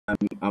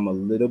I'm a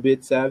little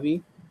bit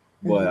savvy,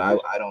 but Mhm.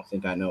 I don't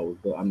think I know.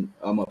 But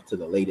I'm up to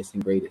the latest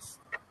and greatest.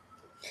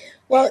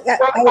 Well,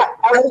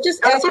 I was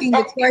just asking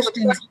the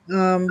questions.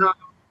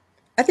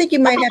 I think you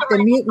might have to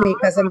mute me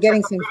because I'm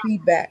getting some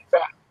feedback.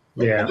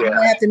 Yeah. You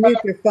might have to mute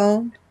your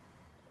phone.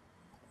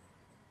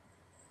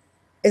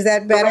 Is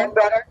that better?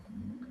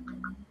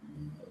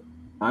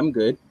 I'm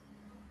good.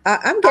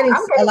 I'm getting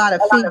a lot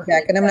of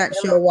feedback, and I'm not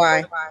sure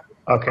why.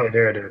 Okay,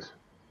 there it is.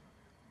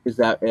 Is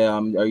that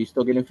are you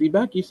still getting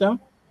feedback, you sound?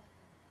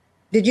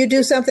 Did you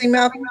do something,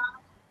 Malcolm?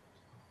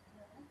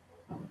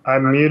 I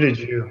muted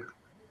you.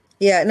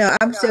 Yeah, no,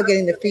 I'm still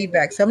getting the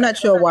feedback, so I'm not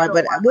sure why,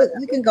 but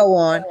we can go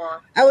on.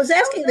 I was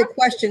asking the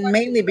question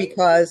mainly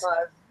because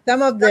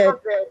some of the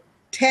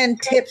 10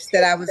 tips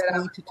that I was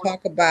going to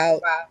talk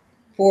about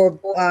for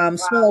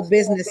small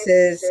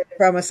businesses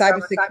from a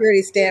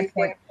cybersecurity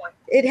standpoint,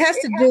 it has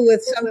to do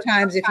with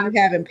sometimes if you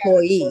have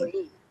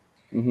employees.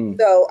 Mm-hmm.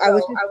 So I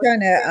was just trying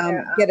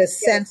to get a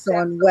sense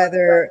on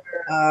whether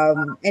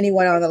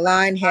anyone on the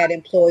line had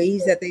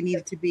employees that they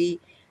needed to be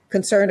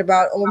concerned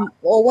about,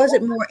 or was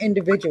it more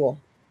individual,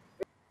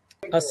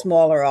 a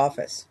smaller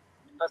office?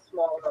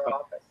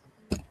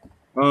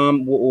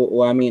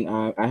 Well, I mean,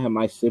 I have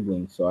my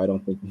siblings, so I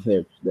don't think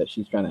that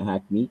she's trying to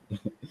hack me.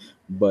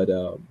 But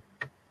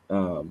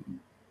um,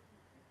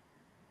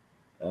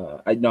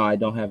 I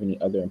don't have any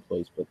other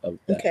employees, but of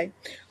that. Okay.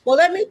 Well,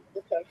 let me.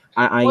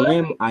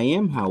 I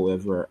am,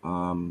 however,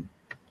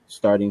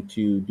 starting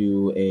to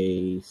do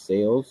a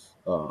sales,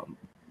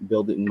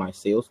 build it in my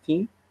sales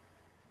team.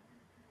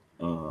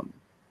 Um,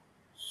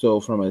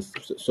 so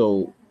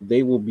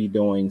they will be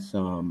doing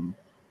some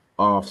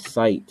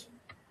off-site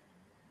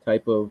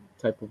type of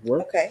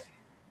work. Okay.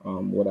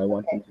 What I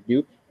want them to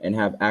do and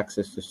have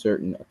access to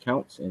certain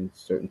accounts and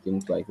certain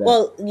things like that.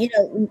 Well,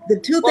 the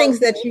two things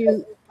that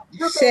you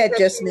said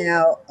just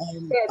now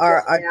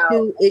are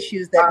two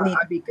issues that need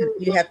to be,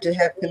 you have to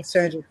have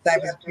concerns with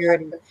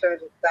cybersecurity.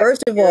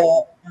 First of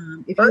all,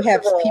 if you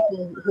have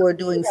people who are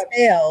doing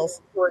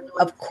sales,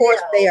 of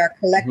course they are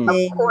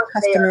collecting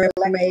customer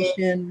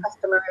information.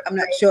 I'm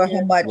not sure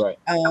how much Right.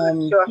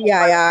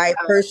 PII,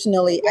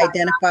 personally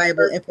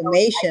identifiable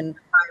information,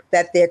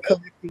 that they're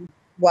collecting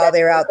while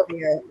they're out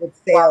there with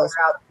sales.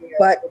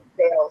 But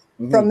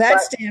from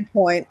that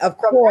standpoint, of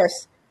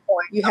course,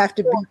 you have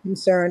to be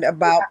concerned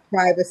about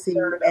privacy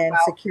and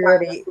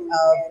security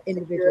of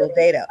individual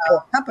data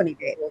or company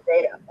data.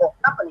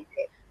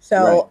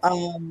 So,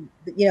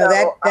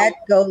 that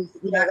goes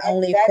not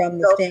only from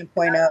the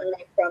standpoint of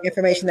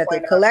information that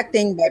they're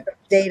collecting, but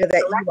data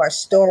that you are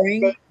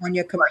storing on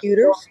your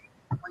computers.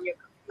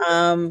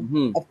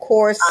 Of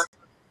course,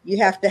 you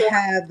have to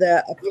have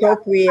the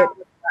appropriate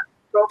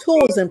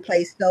tools in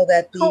place so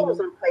that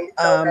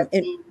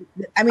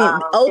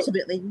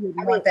ultimately you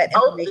would want that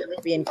information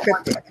to be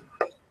encrypted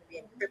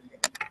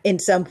in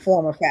some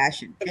form or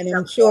fashion. And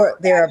I'm sure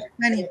there are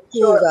plenty of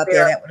tools out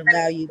there that would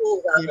allow you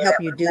and help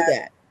you do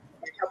that.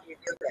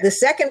 The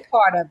second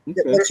part of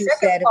what you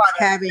said of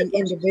having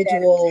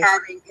individuals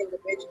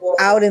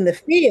out in the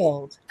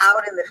field,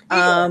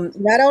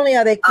 not only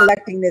are they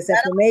collecting this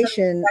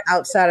information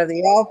outside of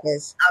the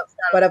office,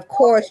 but of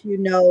course, their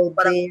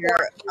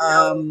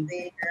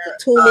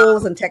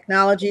tools and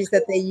technologies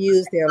that they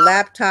use, their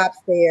laptops,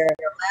 their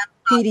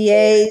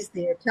PDAs,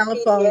 their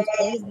telephones,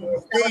 all of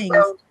these things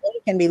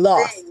can be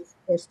lost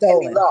or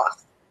stolen.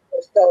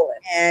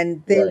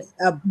 And there's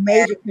a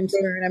major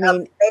concern. I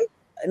mean,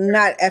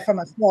 not from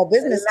a small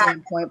business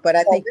standpoint, but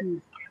I think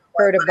you've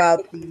heard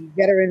about the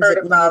Veterans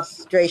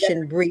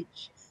Administration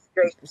breach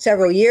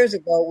several years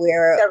ago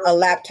where a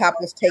laptop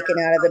was taken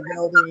out of the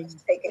building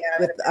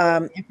with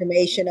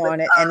information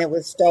on it and it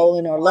was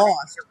stolen or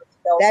lost.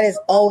 That is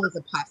always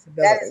a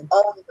possibility.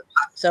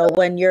 So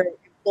when your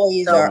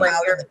employees are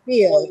out in the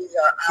field,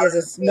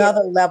 there's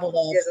another level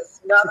of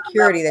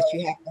security that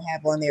you have to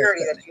have on their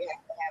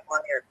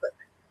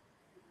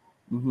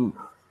equipment.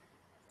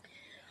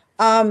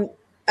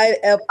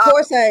 Of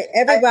course,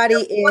 everybody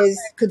is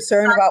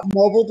concerned about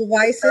mobile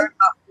devices.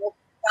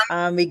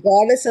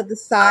 Regardless of the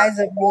size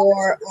of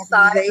your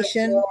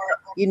organization,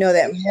 you know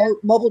that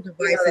mobile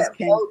devices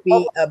can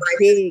be a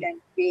big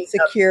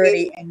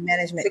security and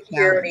management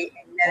challenge.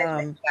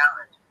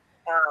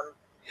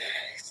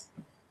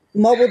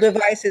 Mobile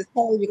devices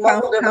hold your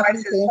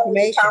confidential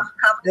information,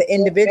 the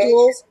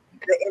individual's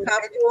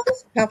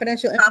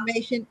confidential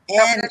information,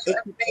 and it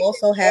can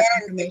also have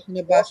information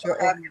about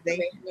your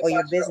organization or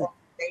your business.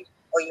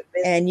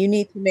 And you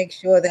need to make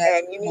sure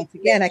that, once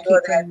again, I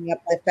keep bringing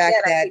up the fact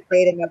that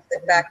data needs to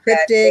be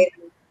encrypted.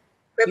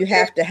 You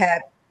have to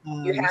have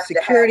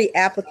security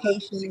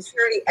applications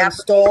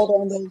installed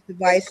on those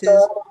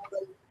devices.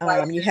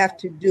 You have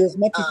to do as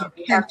much as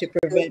you can to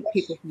prevent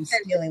people from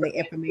stealing the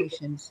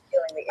information.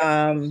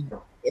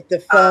 If the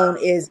phone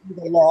is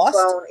either lost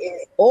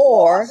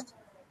or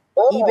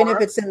even if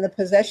it's in the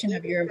possession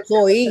of your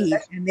employees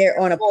and they're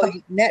on a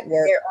public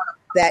network,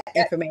 that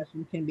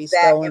information can be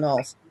stolen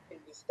also.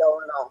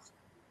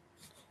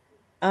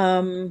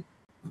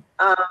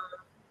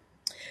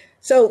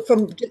 So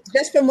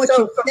just from what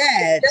you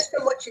said, just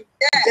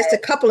a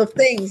couple of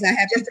things. I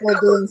have people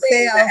doing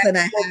sales, and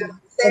I have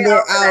when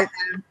they're out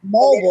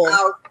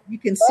mobile, you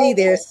can see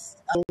there's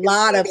a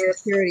lot of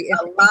security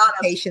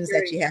implications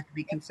that you have to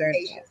be concerned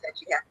about.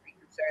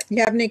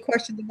 You have any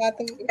questions about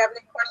that?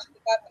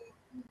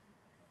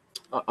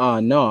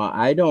 No,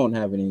 I don't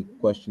have any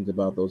questions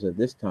about those at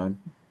this time.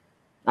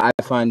 I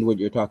find what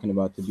you're talking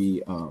about to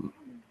be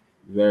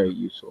very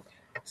useful.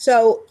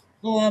 So,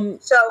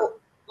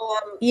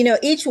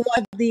 each one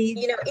of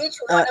these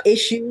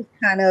issues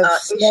kind of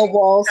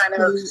snowballs to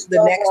the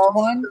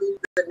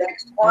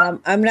next one.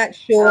 I'm not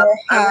sure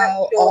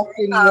how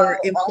often your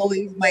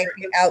employees might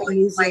be out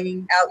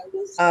using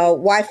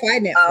Wi-Fi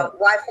network.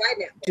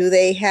 Do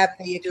they have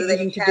the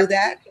occasion to do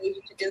that?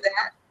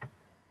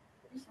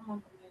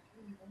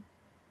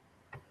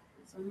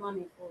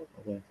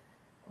 Okay.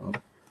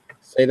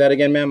 Say that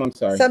again, ma'am. I'm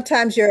sorry.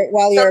 Sometimes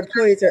while your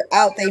employees are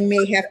out, they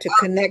may have to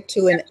connect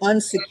to an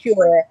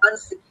unsecure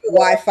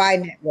Wi-Fi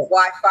network.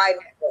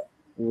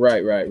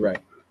 Right.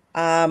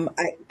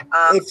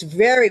 It's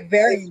very,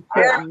 very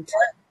important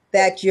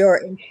that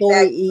your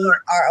employees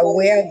are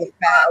aware of the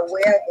fact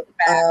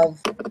of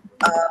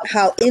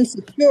how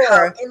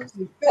insecure these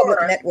public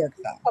networks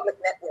are.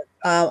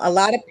 A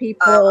lot of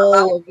people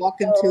will walk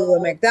into a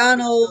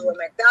McDonald's,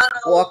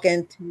 walk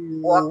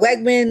into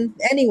Wegmans,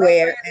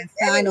 anywhere, and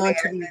sign on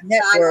to these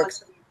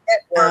networks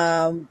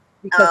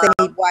because they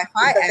need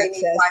Wi-Fi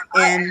access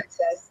and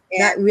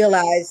not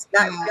realize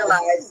how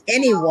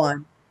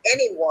anyone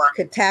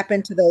could tap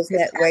into those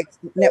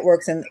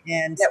networks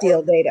and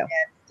steal data.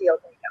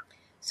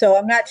 So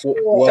I'm not sure.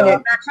 Well,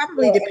 It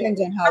probably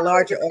depends on how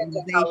large your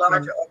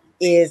organization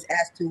is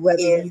as to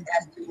whether you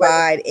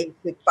provide a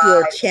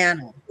secure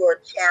channel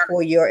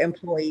for your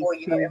employees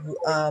to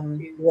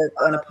work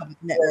on a public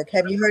network.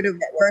 Have you heard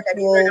of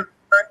virtual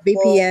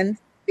VPN?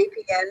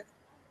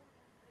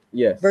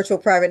 Yes. Virtual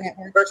private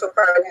network.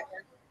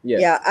 Yes.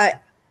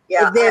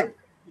 Yeah.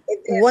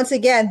 Once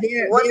again,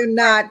 they're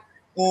not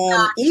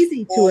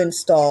easy to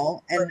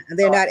install, and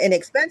they're not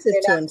inexpensive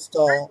to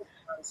install.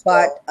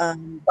 But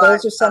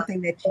those are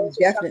something that you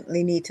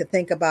definitely need to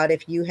think about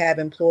if you have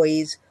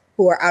employees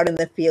who are out in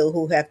the field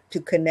who have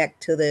to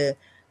connect to the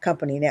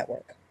company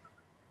network.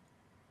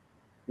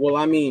 Well,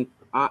 I mean,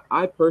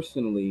 I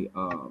personally,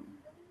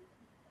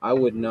 I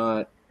would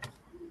not.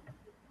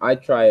 I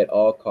try at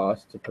all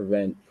costs to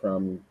prevent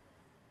from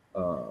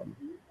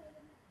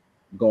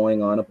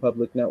going on a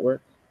public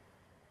network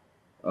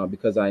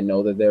because I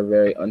know that they're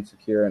very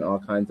unsecure and all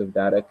kinds of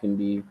data can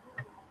be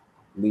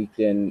leaked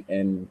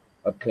and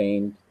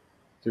obtained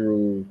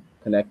through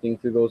connecting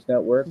through those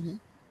networks.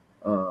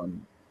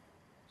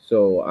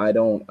 So I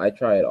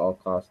try at all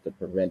costs to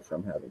prevent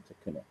from having to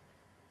connect.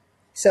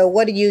 So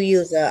what do you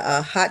use,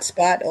 a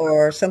hotspot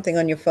or something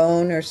on your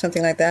phone or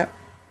something like that?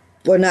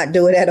 Or not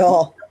do it at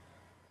all?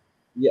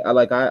 Yeah,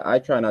 I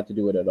try not to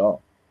do it at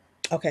all.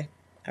 Okay.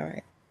 All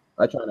right.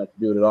 I try not to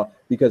do it at all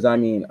because I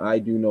mean I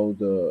do know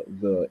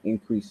the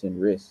increase in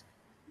risk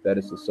that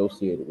is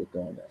associated with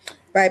doing that.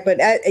 Right, but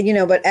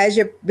as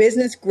your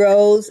business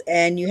grows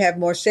and you have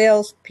more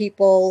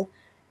salespeople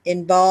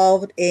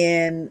involved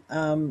in,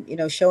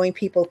 showing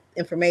people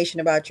information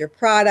about your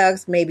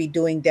products, maybe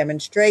doing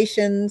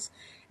demonstrations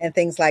and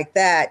things like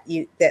that,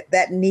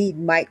 that need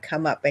might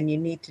come up, and you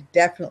need to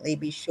definitely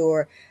be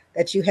sure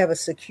that you have a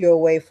secure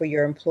way for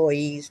your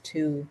employees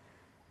to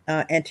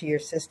enter your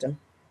system.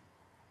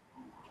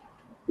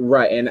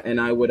 Right,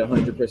 and I would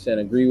 100%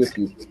 agree with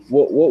you.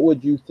 What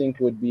would you think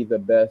would be the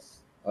best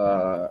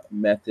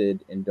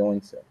method in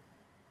doing so?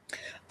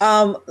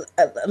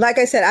 Like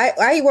I said,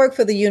 I work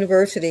for the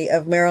University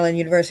of Maryland,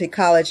 University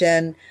College,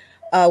 and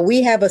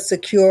we have a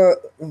secure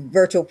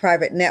virtual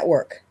private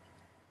network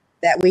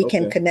that we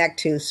can connect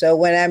to. So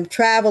when I'm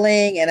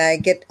traveling and I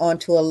get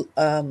onto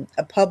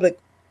a public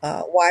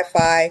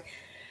Wi-Fi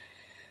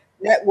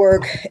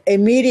network,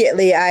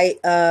 immediately I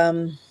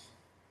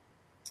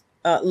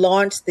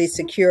launch the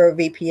secure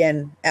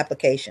VPN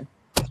application.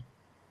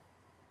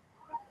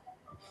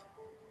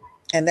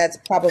 And that's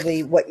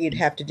probably what you'd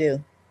have to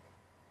do.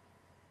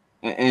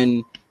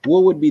 And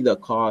what would be the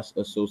cost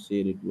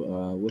associated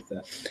with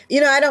that?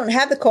 I don't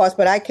have the cost,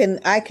 but I can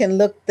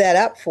look that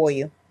up for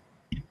you.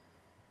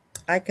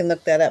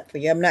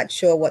 I'm not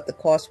sure what the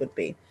cost would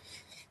be.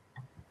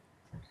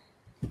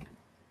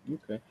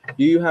 Okay.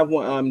 Do you have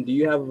one? Do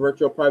you have a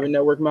virtual private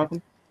network,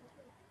 Malcolm?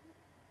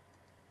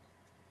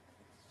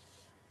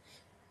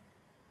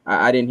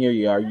 I didn't hear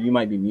you. You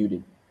might be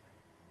muted.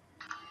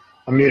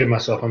 I muted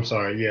myself. I'm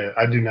sorry. Yeah,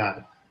 I do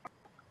not.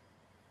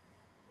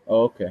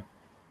 Oh, okay.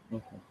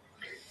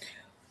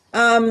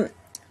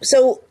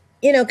 So,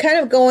 kind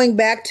of going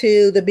back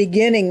to the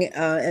beginning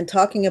and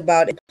talking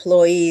about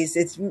employees,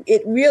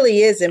 it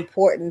really is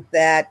important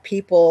that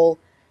people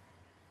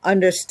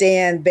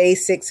understand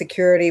basic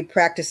security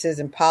practices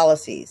and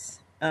policies.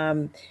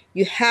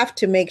 You have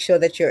to make sure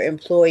that your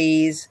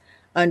employees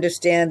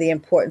understand the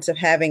importance of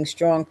having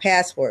strong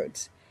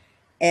passwords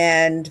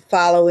and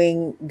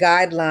following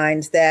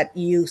guidelines that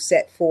you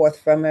set forth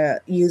from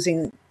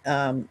using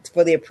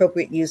for the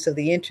appropriate use of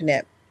the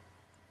internet.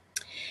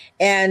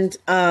 And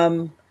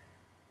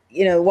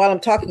while I'm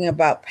talking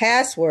about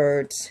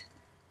passwords,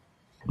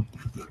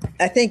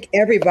 I think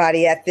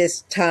everybody at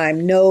this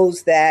time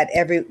knows that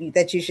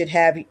you should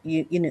have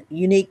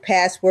unique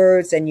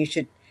passwords, and you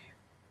should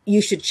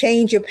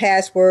change your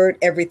password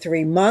every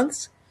 3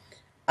 months.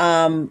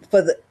 For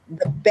the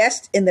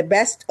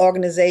best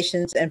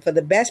organizations and for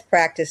the best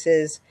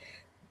practices,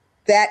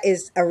 that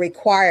is a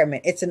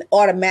requirement. It's an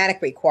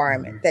automatic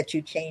requirement that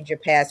you change your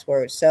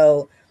password.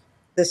 So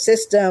the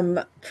system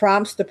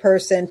prompts the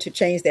person to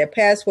change their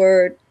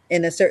password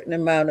in a certain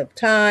amount of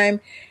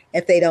time.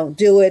 If they don't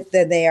do it,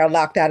 then they are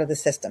locked out of the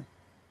system.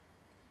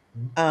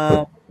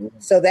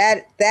 So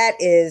that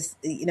is,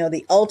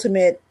 the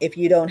ultimate. If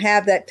you don't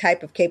have that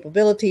type of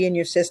capability in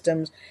your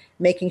systems,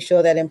 making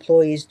sure that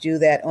employees do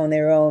that on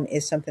their own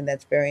is something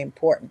that's very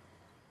important.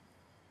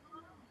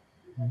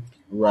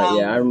 Right.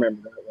 Yeah, I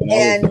remember that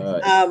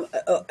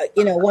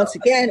when once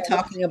again,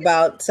 talking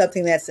about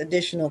something that's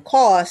additional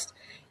cost,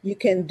 you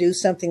can do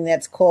something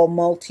that's called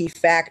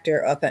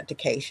multi-factor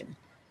authentication,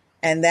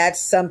 and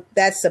those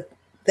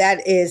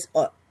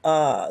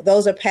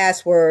are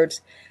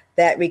passwords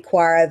that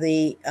require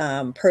the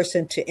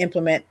person to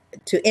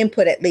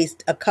input at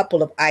least a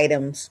couple of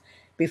items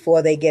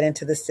before they get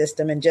into the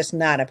system, and just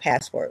not a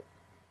password.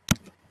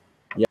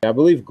 Yeah, I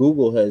believe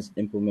Google has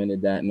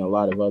implemented that in a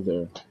lot of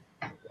other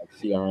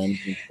CRMs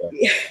and stuff.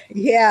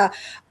 Yeah,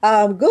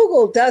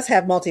 Google does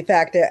have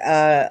multi-factor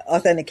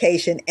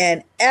authentication,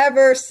 and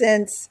ever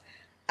since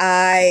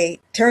I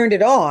turned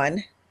it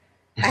on,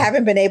 I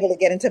haven't been able to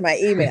get into my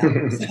email.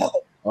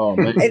 So Oh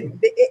man,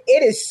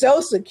 it is so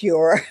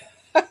secure.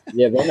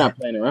 Yeah, they're not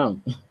playing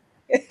around.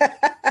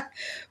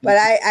 But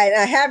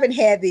I haven't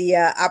had the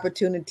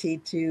opportunity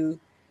to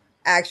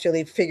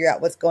actually figure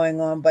out what's going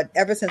on. But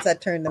ever since I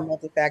turned the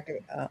multi-factor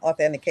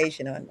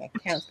authentication on, my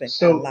account's been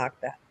kind of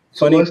locked up.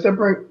 So Les,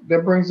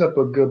 that brings up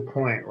a good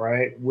point,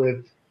 right?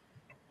 With,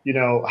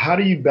 how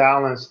do you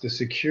balance the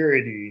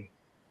security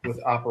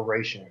with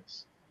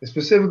operations? And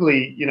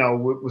specifically,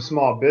 with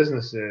small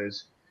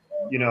businesses,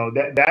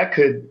 that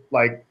could,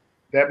 like,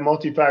 that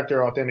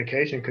multi-factor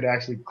authentication could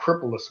actually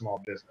cripple a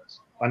small business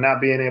by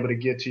not being able to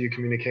get to your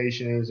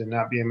communications and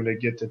not being able to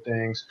get to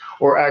things,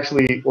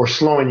 or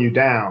slowing you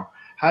down.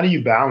 How do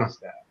you balance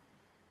that?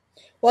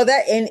 Well,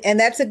 and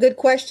that's a good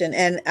question.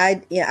 And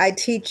I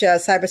teach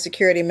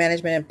cybersecurity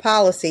management and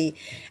policy,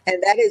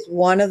 and that is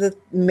one of the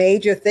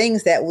major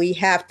things that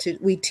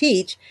we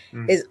teach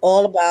is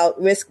all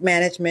about risk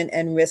management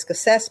and risk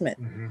assessment.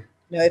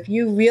 If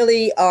you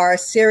really are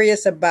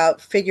serious about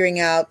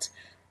figuring out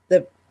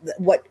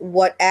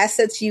what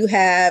assets you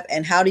have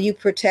and how do you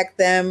protect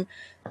them,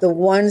 the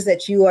ones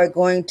that you are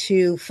going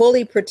to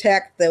fully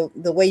protect, the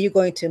way you're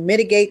going to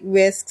mitigate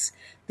risks,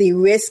 the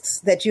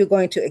risks that you're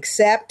going to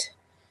accept.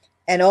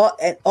 And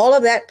all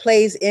of that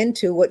plays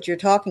into what you're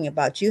talking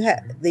about.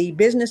 The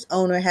business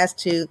owner has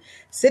to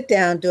sit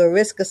down, do a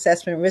risk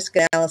assessment, risk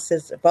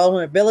analysis,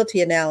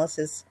 vulnerability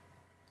analysis,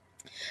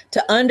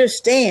 to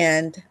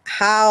understand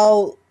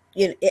how.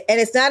 And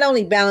it's not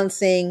only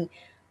balancing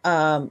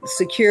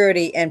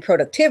security and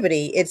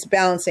productivity; it's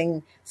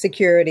balancing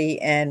security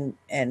and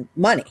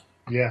money.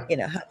 Yeah.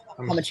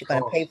 How much you're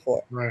going to pay for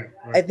it.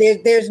 Right.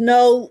 There's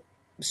no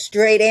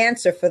straight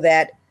answer for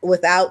that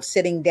without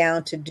sitting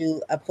down to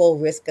do a full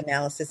risk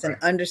analysis and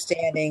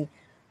understanding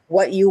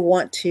what you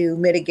want to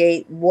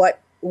mitigate.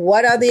 What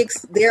are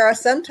there are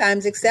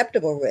sometimes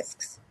acceptable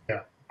risks.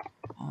 Yeah.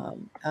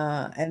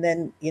 And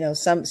then,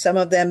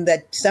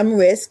 some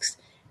risks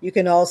you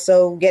can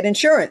also get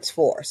insurance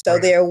for. So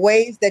there are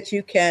ways that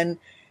you can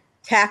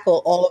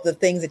tackle all of the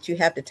things that you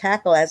have to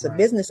tackle as a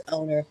business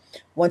owner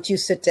once you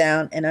sit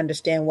down and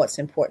understand what's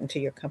important to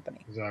your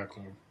company.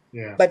 Exactly.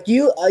 Yeah. But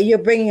you're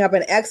bringing up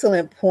an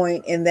excellent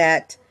point in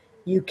that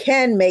you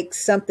can make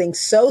something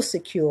so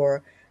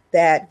secure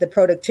that the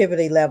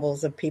productivity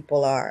levels of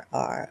people are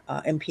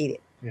impeded.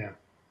 Yeah.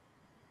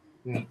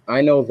 I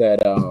know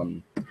that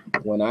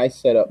when I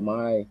set up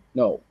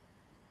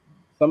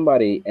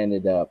somebody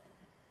ended up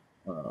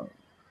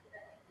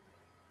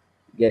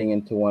getting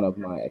into one of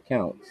my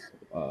accounts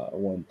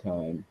one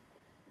time,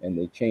 and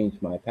they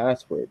changed my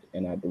password.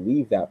 And I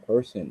believe that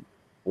person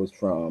was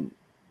from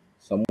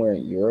somewhere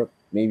in Europe,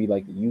 maybe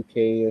like the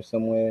UK or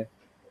somewhere.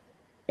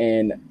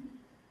 And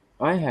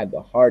I had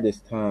the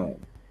hardest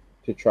time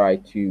to try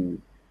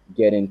to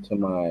get into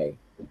my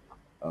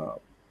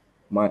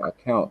my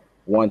account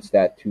once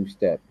that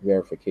two-step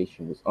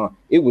verification was on.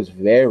 It was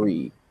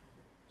very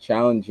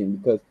challenging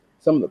because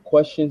some of the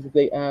questions that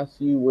they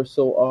asked you were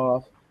so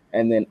off,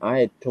 and then I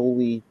had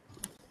totally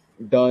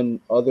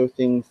done other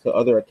things to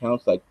other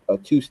accounts, like a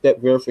two-step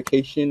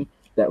verification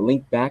that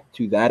linked back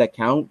to that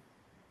account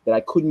that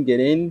I couldn't get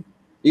in.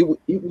 It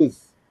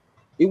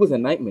was a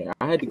nightmare.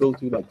 I had to go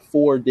through like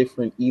 4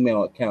 different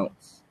email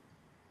accounts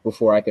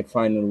before I could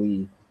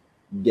finally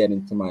get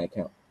into my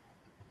account.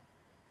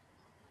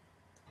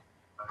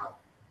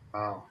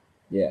 Wow.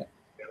 Yeah.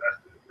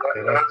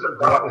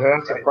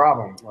 That's a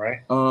problem,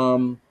 right?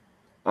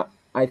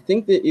 I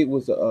think that it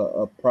was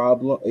a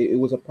problem. It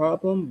was a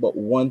problem, but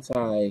once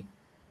I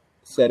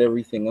set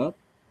everything up,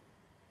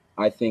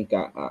 I think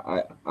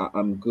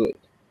I'm good.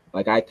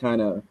 Like I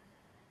kind of,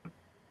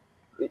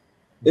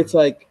 it's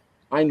like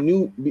I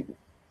knew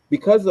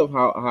because of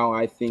how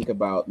I think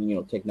about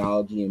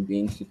technology and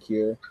being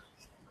secure.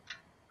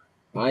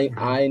 Hmm.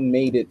 I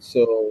made it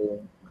so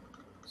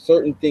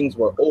certain things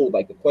were old.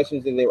 Like the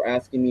questions that they were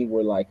asking me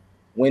were like,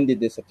 when did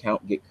this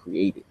account get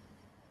created?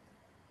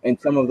 And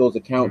some of those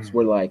accounts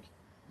were Hmm. like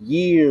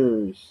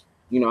years.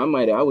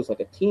 I was like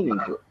a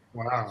teenager.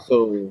 Wow.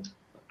 So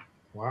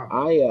Wow.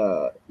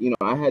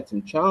 I had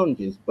some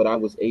challenges, but I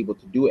was able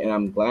to do it, and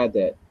I'm glad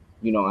that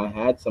I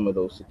had some of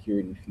those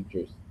security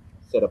features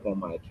set up on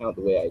my account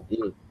the way I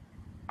did.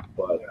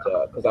 But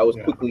because I was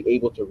Yeah. quickly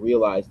able to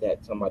realize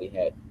that somebody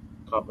had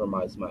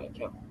compromised my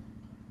account.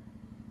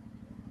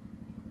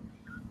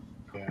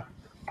 Yeah.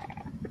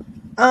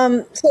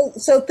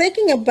 So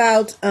thinking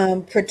about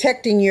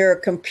protecting your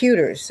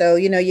computers. So,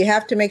 you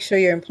have to make sure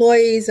your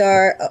employees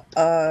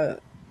have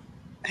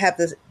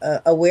this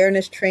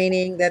awareness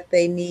training that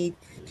they need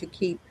to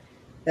keep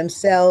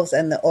themselves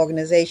and the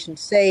organization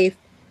safe.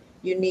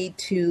 You need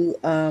to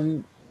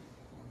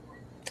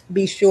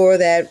be sure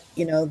that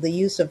the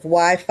use of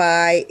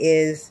Wi-Fi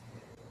is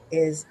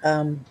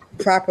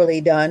properly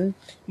done.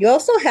 You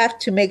also have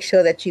to make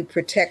sure that you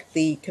protect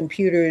the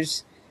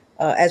computers.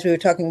 As we were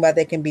talking about,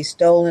 they can be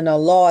stolen or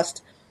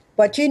lost,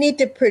 but you need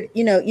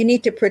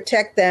to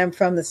protect them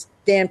from the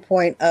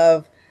standpoint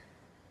of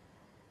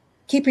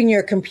keeping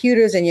your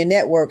computers and your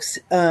networks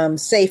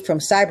safe from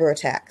cyber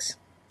attacks.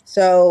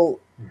 So,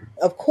 Hmm.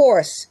 of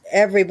course,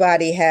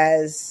 everybody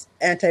has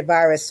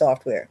antivirus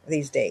software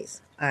these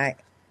days.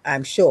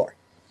 I'm sure.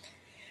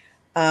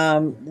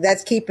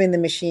 That's keeping the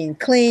machine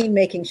clean,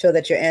 making sure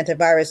that your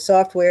antivirus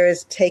software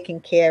is taking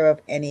care of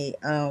any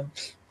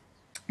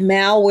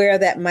malware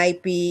that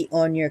might be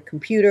on your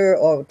computer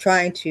or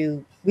trying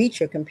to reach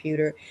your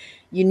computer.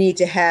 You need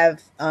to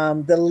have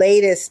the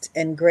latest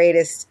and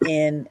greatest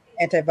in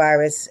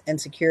antivirus and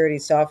security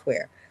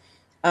software.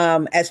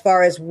 As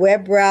far as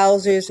web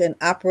browsers and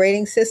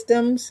operating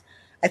systems,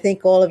 I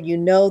think all of you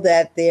know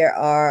that there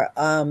are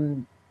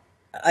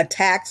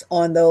attacks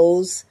on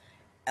those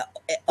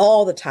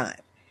all the time.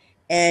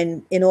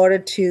 And in order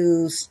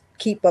to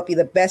keep up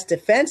the best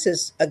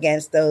defenses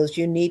against those,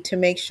 you need to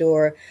make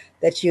sure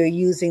that you're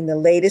using the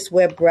latest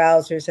web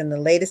browsers and the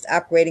latest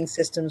operating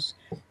systems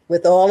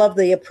with all of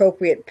the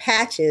appropriate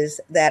patches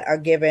that are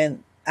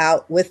given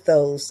out with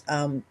those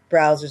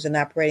browsers and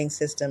operating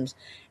systems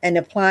and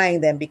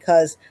applying them,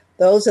 because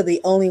those are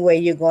the only way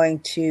you're going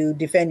to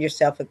defend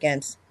yourself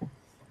against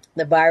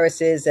the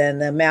viruses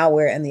and the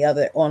malware and the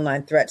other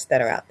online threats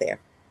that are out there.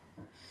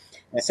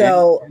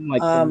 So, And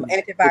like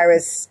the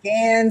antivirus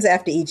scans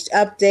after each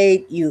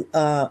update. You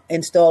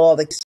install all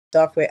the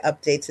software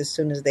updates as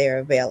soon as they are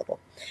available.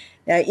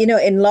 Now,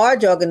 in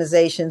large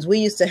organizations, we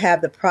used to have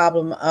the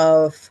problem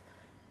of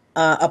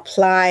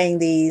applying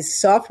these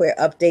software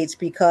updates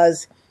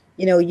because,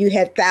 you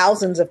had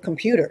thousands of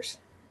computers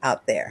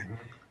out there,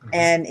 Hmm. Hmm.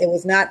 and it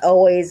was not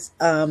always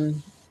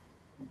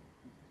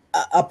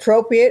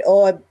appropriate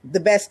or the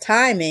best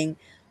timing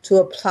to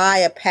apply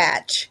a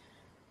patch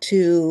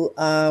to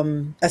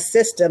a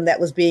system that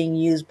was being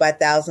used by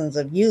thousands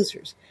of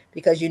users,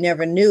 because you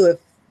never knew if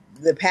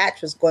the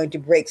patch was going to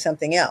break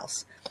something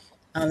else.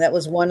 That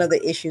was one of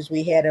the issues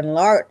we had in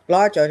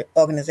large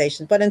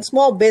organizations. But in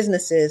small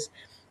businesses,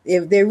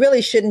 there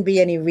really shouldn't be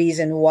any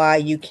reason why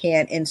you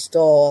can't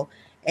install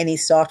any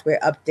software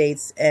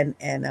updates and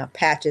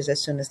patches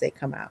as soon as they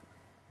come out.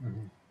 Hmm.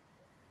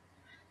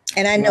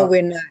 And I know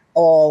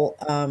No.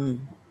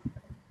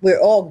 we're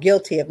all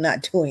guilty of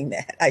not doing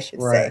that, I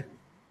should Right. say.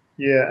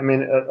 Yeah. I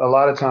mean, a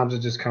lot of times it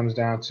just comes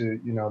down to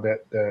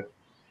that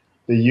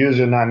the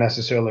user not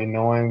necessarily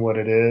knowing what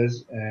it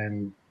is,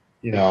 and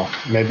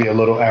maybe a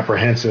little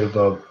apprehensive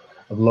of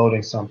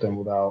loading something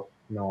without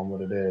knowing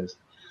what it is.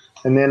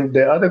 And then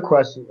the other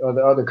question, or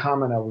the other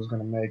comment I was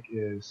going to make,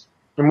 is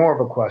more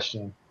of a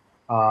question.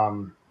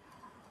 Um,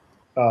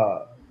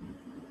 uh,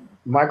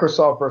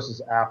 Microsoft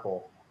versus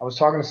Apple. I was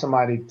talking to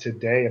somebody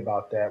today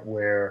about that,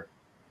 where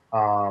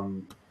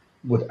um,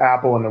 with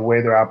Apple and the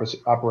way their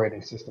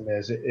operating system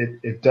is,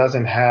 it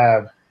doesn't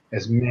have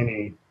as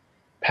many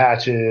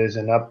patches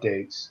and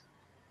updates.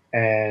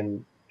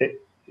 And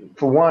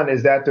for one,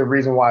 is that the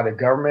reason why the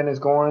government is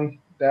going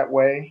that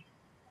way?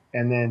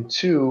 And then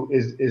two,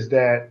 is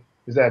that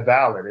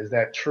valid? Is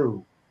that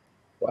true?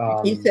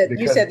 You said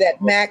Because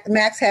that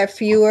Macs have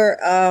fewer.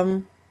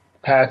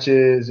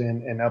 patches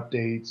and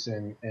updates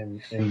and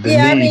the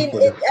Yeah, I need mean, for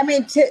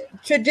the.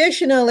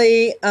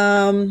 traditionally,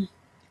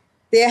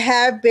 there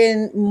have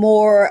been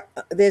more.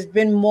 There's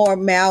been more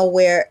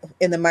malware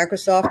in the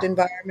Microsoft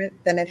environment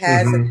than it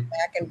has in the Hmm.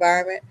 Mac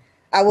environment.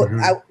 I would.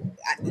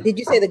 Hmm. Did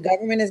you say the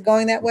government is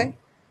going that way?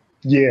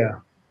 Yeah,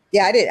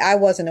 Yeah, I did. I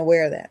wasn't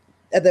aware of that.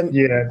 The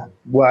yeah.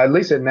 Well, at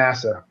least at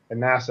NASA. At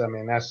NASA, I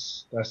mean,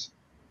 that's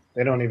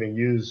they don't even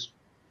use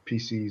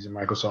PCs and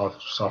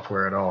Microsoft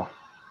software at all.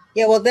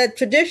 Yeah, well, that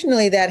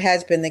traditionally that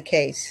has been the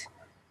case.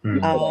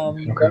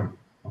 Okay.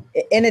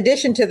 In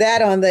addition to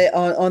that, on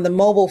the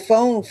mobile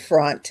phone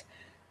front,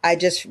 I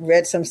just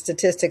read some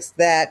statistics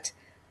that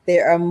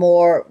there are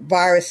more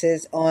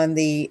viruses on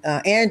the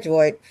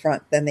Android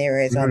front than there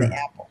is on the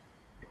Apple.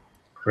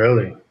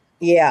 Really?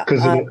 Yeah,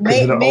 Because of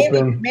the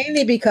open.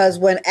 mainly because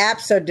when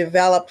apps are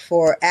developed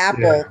for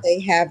Apple, Yeah. they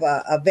have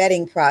a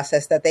vetting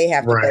process that they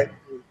have to go Right.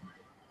 through.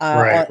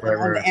 Right.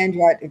 On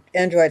Right. the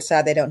Android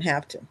side, they don't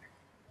have to.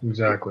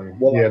 Exactly.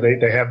 Well, Yeah,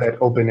 they have that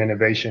open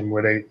innovation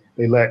where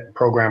they let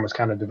programmers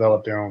kind of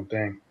develop their own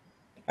thing.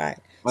 Right.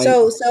 I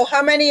So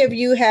how many of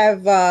you have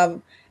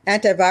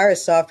antivirus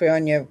software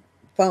on your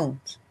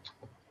phones?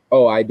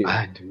 oh, I do.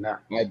 I do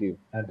not. I do.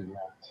 I do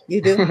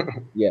You do? not.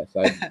 Yes,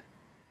 I do.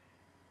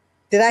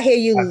 Did I hear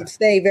you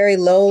say very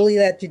lowly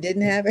that you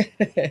didn't have it?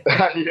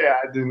 Yeah,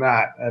 I do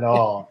not at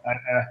all.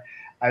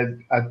 I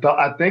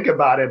think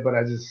about it, but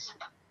I just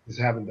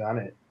haven't done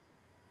it.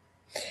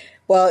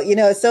 Well,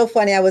 it's so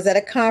funny. I was at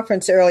a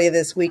conference earlier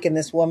this week, and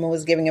this woman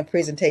was giving a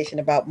presentation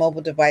about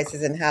mobile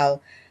devices and how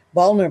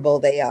vulnerable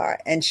they are.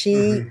 And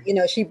she,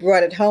 Hmm. she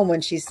brought it home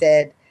when she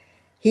said,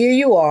 "Here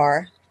you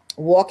are,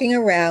 walking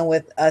around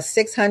with a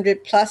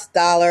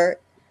 $600+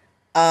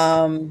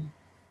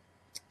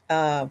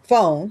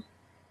 phone.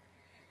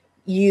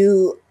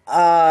 You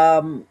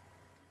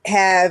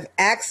have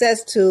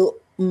access to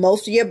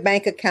most of your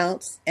bank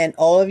accounts and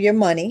all of your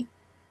money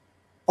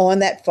on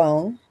that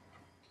phone.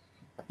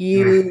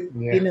 Yeah.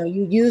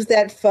 You use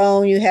that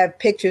phone. You have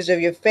pictures of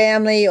your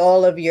family,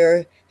 all of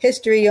your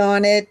history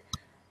on it.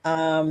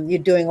 You're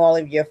doing all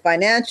of your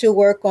financial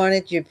work on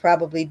it.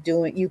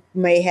 You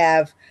may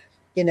have,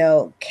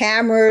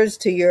 cameras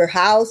to your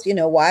house,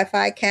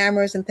 Wi-Fi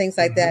cameras and things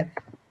like that." Hmm.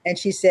 And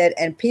she said,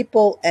 and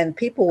people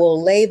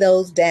will lay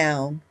those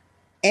down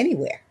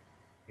anywhere.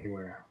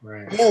 Anywhere.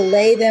 Right. They'll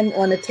lay them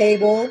on the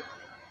table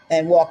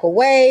and walk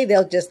away.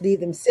 They'll just leave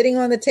them sitting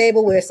on the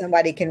table where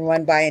somebody can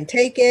run by and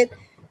take it.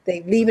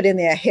 They leave it in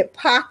their hip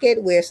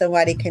pocket where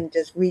somebody can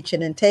just reach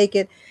in and take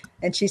it.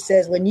 And she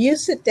says, when you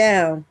sit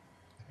down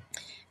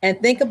and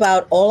think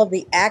about all of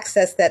the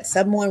access that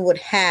someone would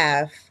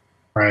have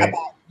Right.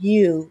 about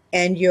you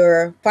and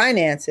your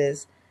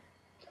finances,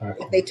 if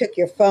Exactly. they took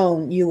your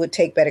phone, you would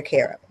take better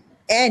care of it.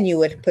 And you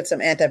would put some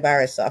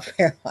antivirus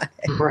software on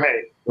it.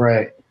 Right.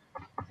 Right.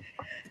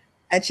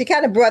 And she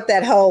kind of brought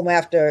that home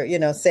after,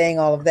 saying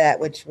all of that,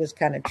 which was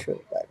kind of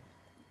true. But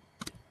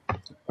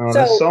Oh,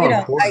 that's so, so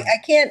important.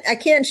 I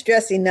can't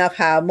stress enough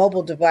how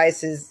mobile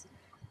devices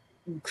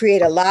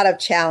create a lot of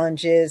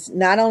challenges,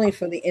 not only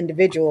for the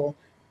individual,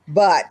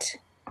 but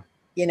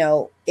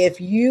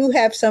if you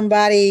have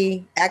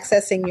somebody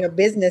accessing your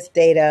business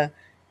data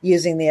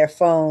using their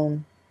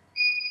phone,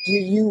 do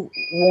you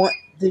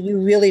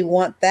really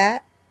want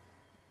that?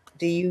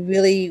 Do you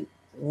really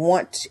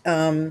want,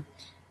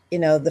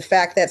 the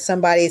fact that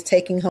somebody is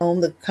taking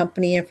home the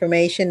company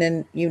information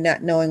and you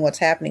not knowing what's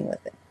happening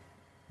with it?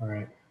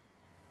 Right.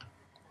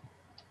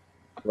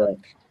 Right.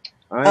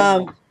 I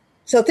Um,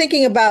 so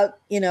thinking about,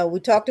 we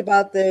talked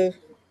about the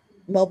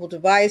mobile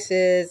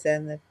devices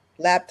and the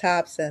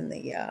laptops and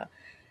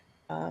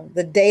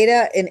the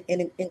data,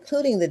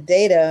 including the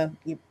data.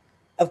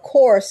 Of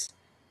course,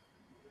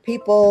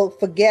 people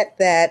forget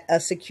that a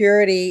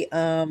security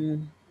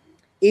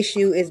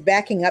issue is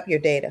backing up your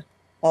data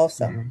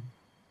also. Hmm.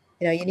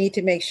 You need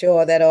to make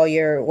sure that all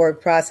your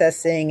word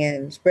processing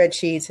and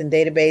spreadsheets and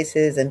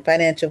databases and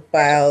financial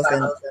files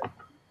and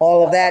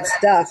all of that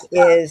stuff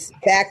is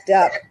backed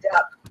up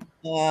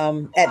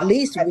at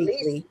least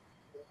weekly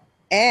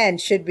and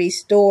should be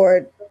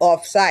stored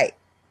off site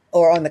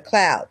or on the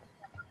cloud.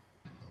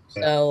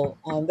 Yeah.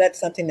 So that's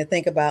something to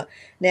think about.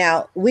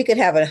 Now, we could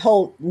have a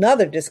whole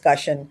nother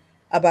discussion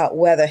about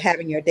whether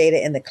having your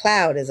data in the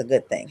cloud is a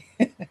good thing.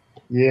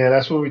 Yeah,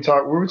 that's what we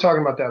talked. We were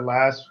talking about that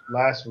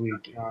last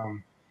week.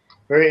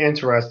 Very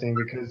interesting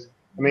because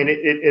I mean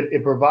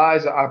it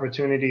provides an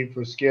opportunity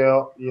for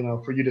scale,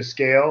 for you to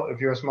scale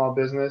if you're a small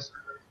business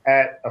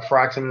at a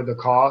fraction of the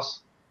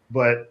cost.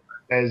 But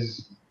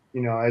as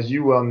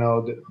you well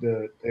know,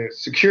 the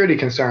security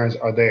concerns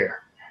are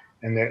there,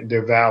 and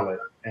they're valid,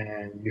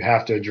 and you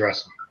have to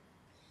address them.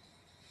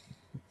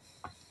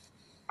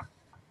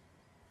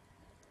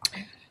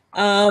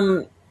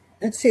 Um,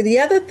 let's see. The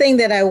other thing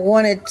that I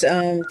wanted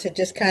to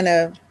just kind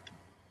of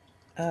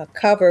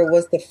cover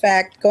was the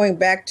fact, going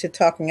back to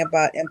talking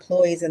about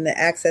employees and the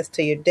access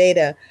to your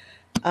data.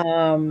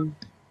 Um,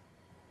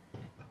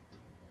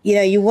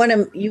 you want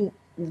to you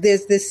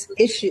there's this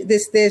issue.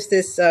 There's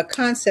this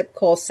concept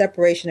called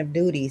separation of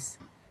duties,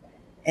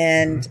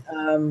 and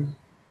Hmm.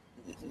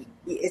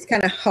 it's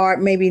kind of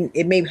hard. Maybe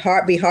it may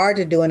be hard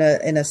to do in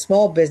a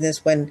small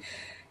business when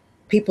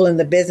people in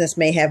the business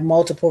may have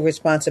multiple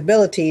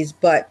responsibilities.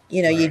 But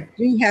you Right.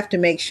 do have to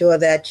make sure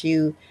that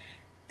you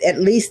at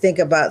least think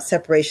about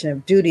separation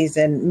of duties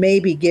and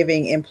maybe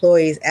giving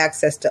employees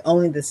access to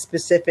only the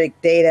specific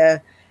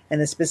data and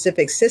the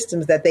specific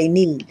systems that they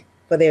need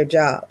for their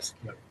jobs,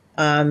 Yep.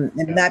 and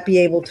Yep. not be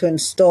able to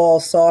install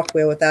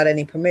software without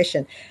any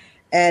permission.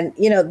 And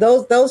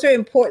those are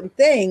important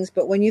things.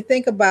 But when you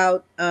think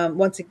about,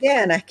 once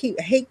again, I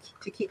hate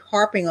to keep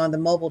harping on the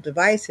mobile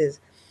devices,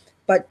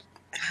 but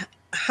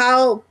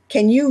how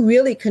can you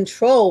really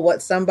control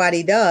what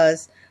somebody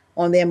does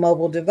on their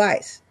mobile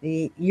device?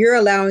 You're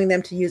allowing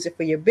them to use it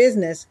for your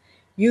business.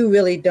 You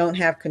really don't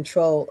have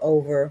control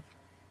over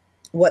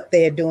what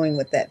they're doing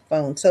with that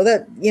phone. So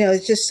that,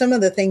 it's just some of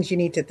the things you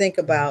need to think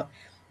about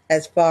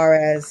as far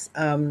as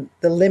the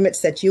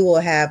limits that you will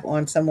have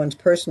on someone's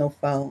personal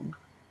phone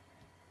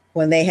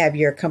when they have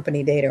your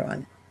company data on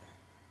it.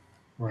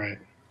 Right.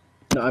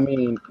 No, I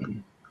mean,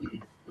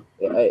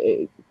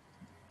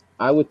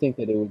 I would think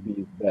that it would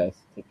be best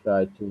to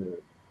try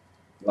to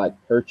like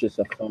purchase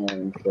a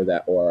phone for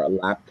that or a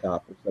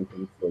laptop or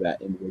something for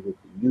that individual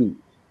to use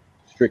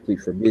strictly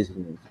for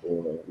business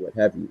or what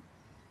have you.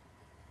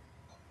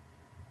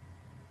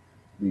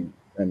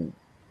 I mean,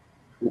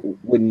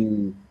 wouldn't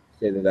you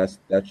say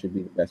that should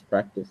be the best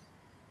practice?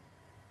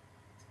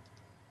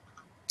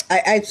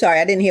 I'm sorry,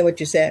 I didn't hear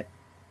what you said.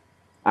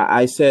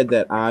 I said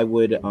that I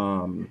would,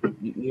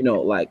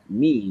 like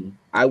me,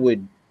 I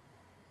would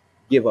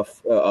give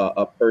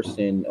a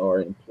person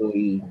or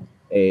employee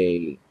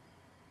a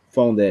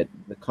phone that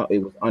it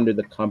was under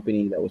the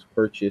company that was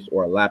purchased,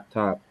 or a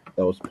laptop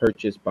that was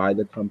purchased by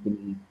the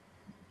company,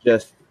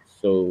 just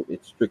so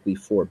it's strictly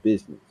for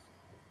business.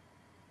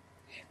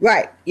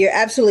 Right, you're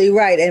absolutely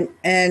right,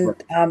 and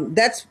Right.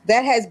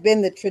 that has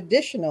been the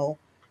traditional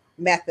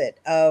method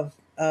of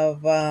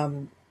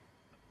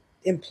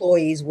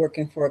employees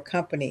working for a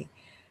company.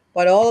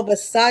 But all of a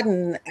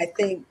sudden, I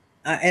think,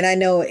 and I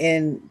know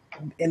in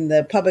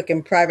the public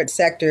and private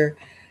sector,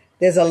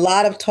 there's a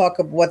lot of talk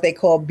of what they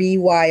call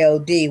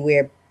BYOD,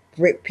 where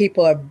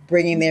people are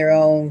bringing their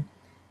own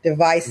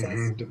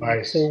devices to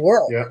Device.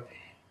 work. Yep.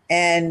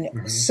 And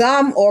Hmm.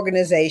 some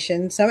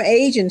organizations, some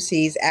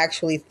agencies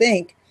actually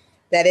think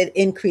that it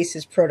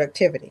increases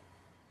productivity.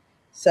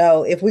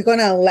 So if we're going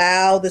to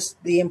allow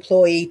the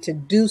employee to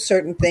do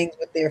certain things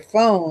with their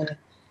phone,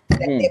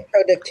 that Hmm. their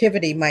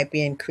productivity might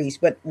be increased.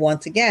 But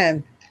once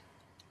again,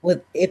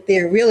 if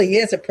there really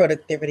is a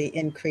productivity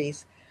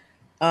increase,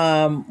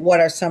 what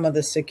are some of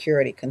the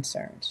security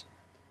concerns?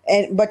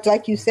 But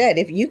like you said,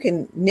 if you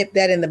can nip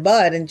that in the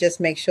bud and just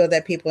make sure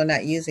that people are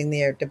not using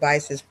their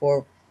devices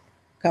for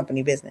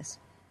company business.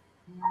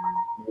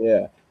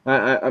 Yeah.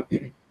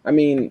 I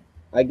mean,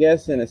 I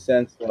guess in a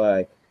sense,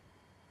 like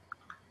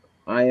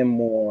I am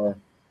more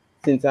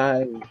since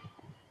I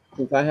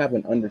since I have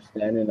an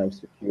understanding of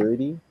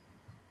security.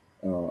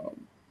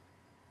 Um,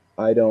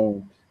 I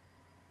don't.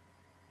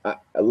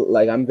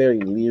 Like I'm very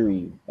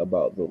leery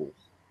about those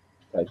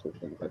types of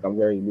things. Like I'm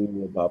very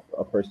leery about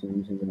a person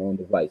using their own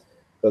device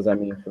because I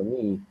mean, for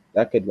me,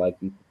 that could like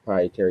be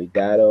proprietary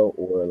data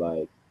or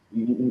like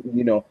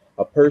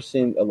a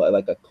person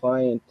like a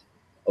client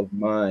of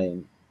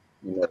mine.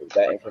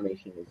 That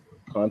information is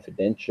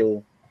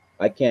confidential.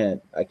 I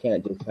can't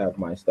just have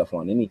my stuff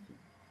on anything.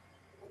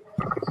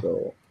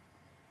 So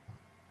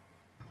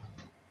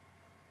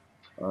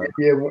uh,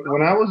 Yeah.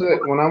 When I was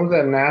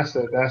at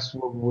NASA, that's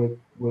what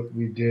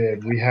we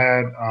did. We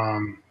had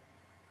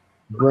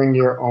bring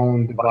your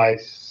own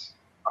device,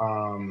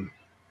 um,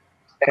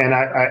 and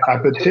I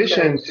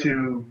petitioned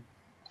to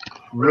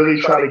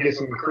really try to get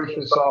some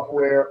encryption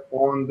software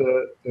on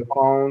the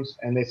phones,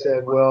 and they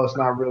said, well, it's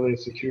not really a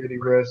security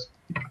risk.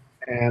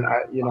 And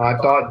I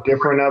thought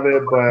different of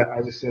it, but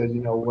I just said,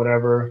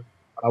 whatever.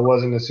 I'm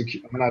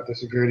not the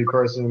security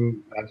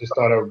person. I just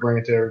thought I would bring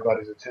it to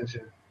everybody's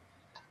attention,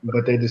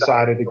 but they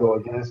decided to go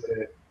against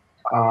it.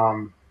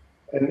 Um,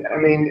 and I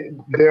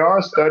mean, there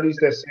are studies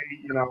that say,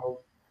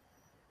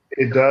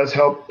 it does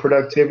help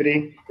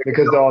productivity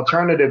because the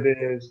alternative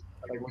is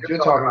like what you're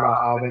talking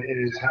about, Alvin,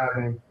 is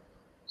having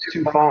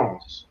two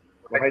phones,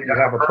 right? You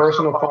have a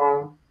personal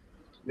phone,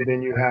 and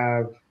then you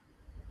have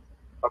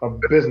a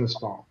business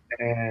phone,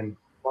 and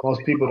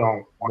most people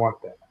don't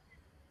want that.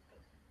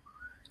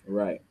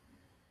 right.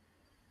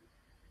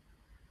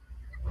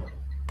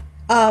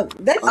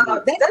 That's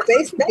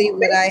basically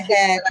what I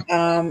had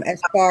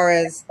as far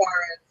as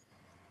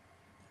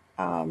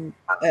an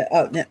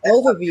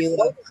overview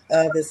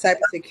of the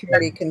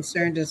cybersecurity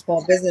concerns in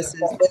small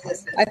businesses.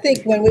 I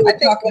think when we were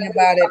talking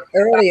about it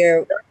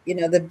earlier,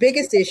 the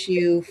biggest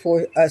issue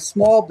for a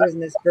small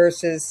business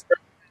versus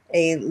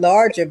a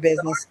larger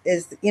business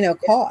is,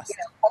 cost.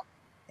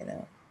 You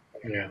know,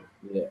 Yeah.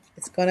 Yeah.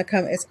 it's going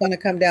to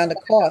come down to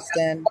cost.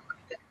 And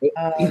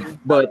um,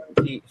 But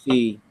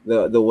see,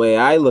 the way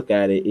I look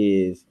at it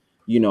is,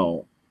 you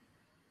know,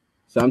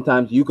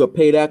 sometimes you could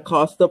pay that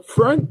cost up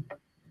front,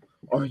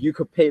 or you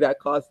could pay that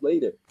cost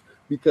later.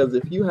 Because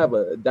if you have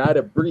a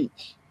data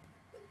breach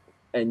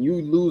and you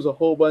lose a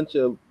whole bunch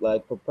of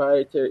like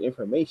proprietary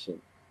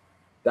information,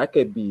 that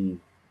could be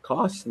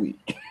costly.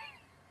 You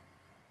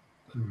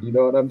Hmm.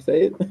 know what I'm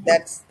saying?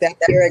 that's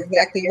you're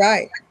exactly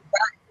right.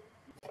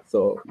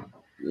 So,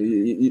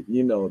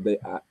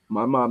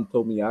 my mom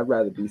told me I'd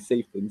rather be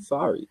safe than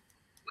sorry.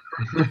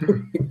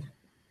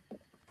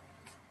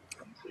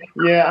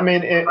 Yeah, I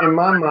mean, in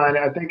my mind,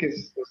 I think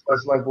it's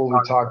like what we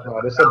talked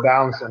about. It's a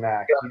balancing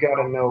act. You got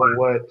to know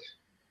what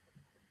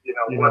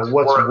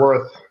what's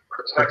worth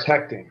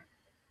protecting,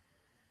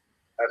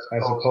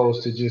 as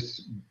opposed to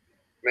just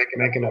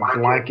making a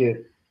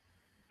blanket.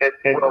 And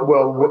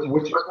well, what's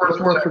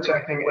worth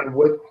protecting, and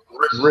what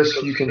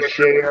risks you can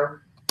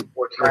share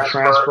or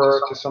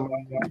transfer to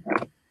somebody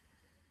else,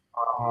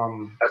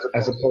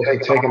 as opposed to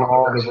taking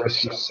all the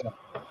risks yourself.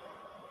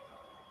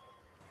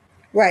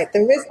 Right. The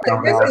risk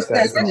Balance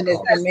that assessment is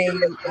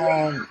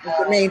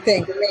the main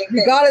thing.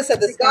 Regardless of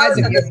the size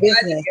of your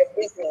business,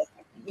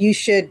 you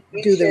should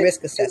do the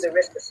risk assessment.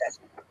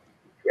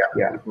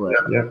 Yeah. Right.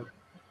 Yep.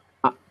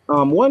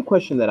 One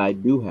question that I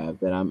do have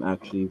that I'm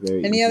actually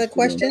very Any other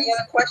interested in.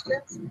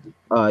 questions?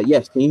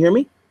 Yes, can you hear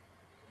me?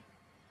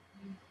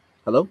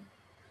 Hello?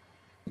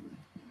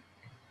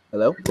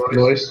 Hello?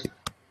 Lois?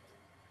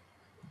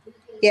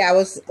 Yeah,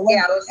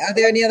 are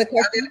there any other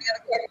questions?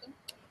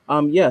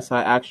 Yes,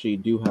 I actually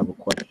do have a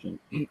question.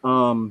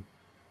 Um,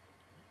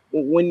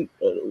 when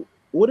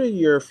what are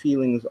your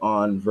feelings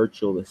on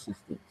virtual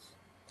assistants?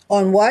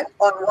 On what?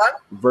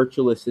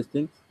 Virtual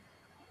assistants?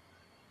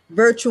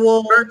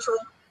 Virtual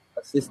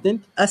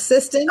Assistant?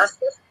 assistant?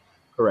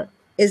 Correct.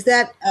 Is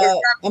that,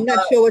 I'm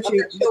not sure what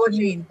you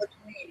mean.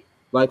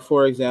 Like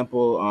for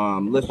example,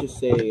 let's just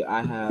say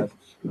I have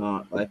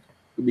like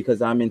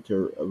because I'm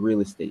into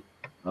real estate.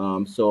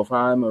 So if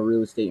I'm a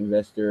real estate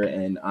investor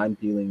and I'm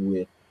dealing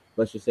with,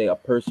 let's just say, a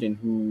person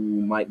who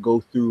might go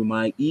through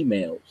my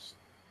emails,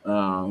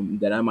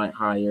 that I might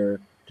hire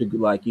to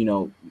like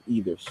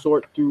either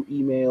sort through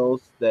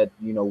emails that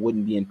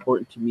wouldn't be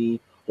important to me,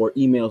 or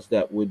emails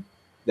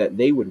that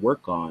they would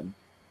work on,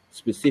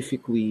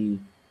 specifically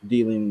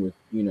dealing with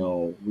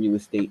real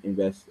estate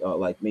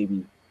like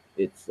maybe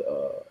it's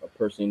a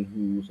person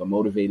who's a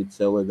motivated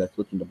seller that's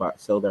looking to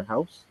sell their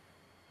house.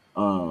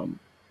 Um,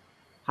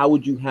 how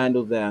would you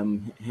handle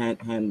them?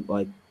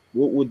 Like,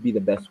 what would be the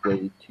best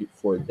way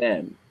for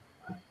them,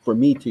 for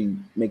me to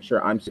make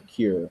sure I'm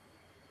secure,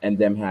 and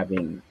them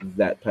having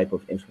that type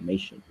of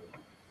information?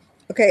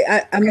 Okay,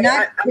 I'm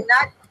not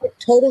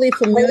totally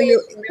familiar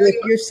with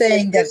you're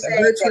saying that the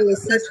virtual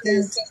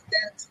assistant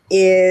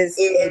is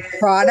a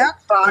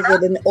product. Is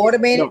it an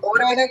automated No,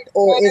 product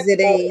or is it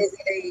a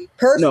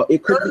person? no,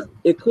 it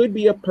could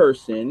be a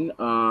person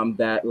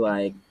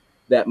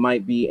that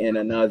might be in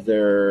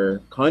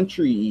another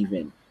country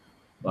even.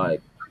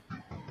 Like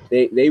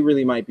they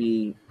really might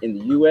be in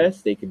the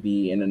US, they could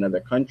be in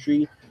another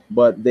country,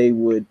 but they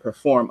would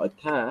perform a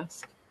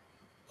task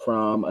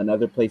from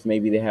another place.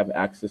 Maybe they have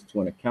access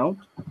to an account,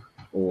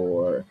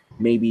 or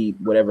maybe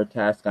whatever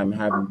task I'm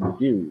having to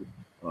do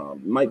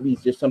might be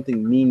just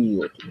something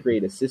menial to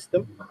create a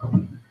system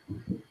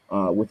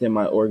within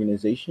my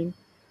organization.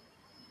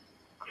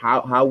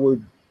 How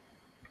would,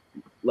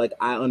 like,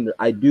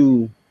 I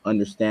do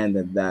understand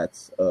that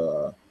that's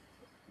a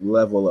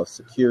level of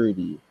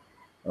security,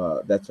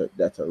 that's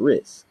a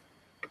risk,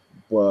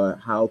 but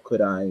how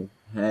could I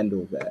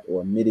handle that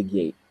or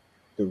mitigate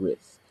the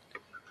risk?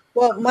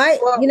 Well, my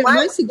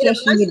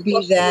suggestion would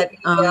be that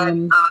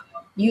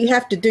you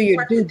have to do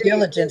your due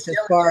diligence as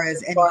far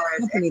as any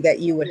company that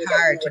you would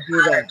hire to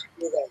do that.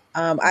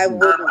 I Hmm.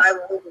 wouldn't,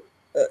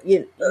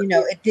 it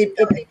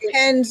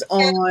depends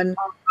on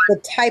the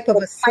type of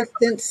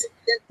assistance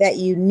that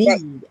you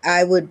need.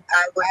 I would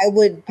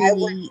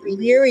be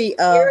leery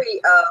of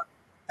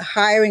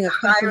hiring a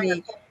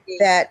company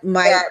that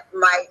might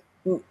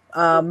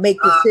make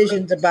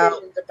decisions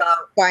about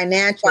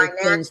financial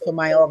things for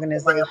my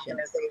organization.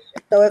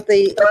 So if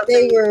they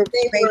were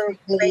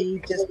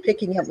basically just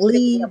picking up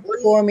leads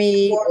for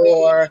me,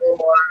 or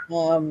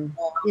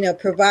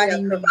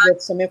providing me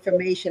with some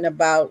information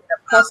about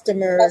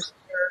customers,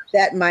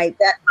 that might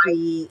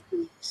be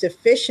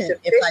sufficient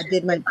if I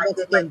did once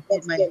again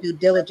did my due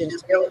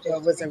diligence to make sure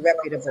it was a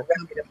reputable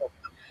company.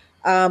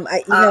 On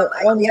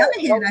the other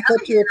hand, I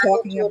thought you were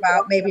talking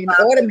about maybe an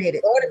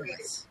automated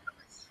service,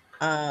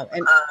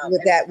 and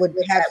with that would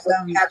have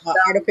some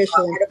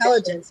artificial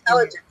intelligence in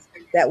it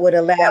that would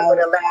allow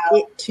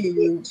it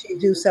to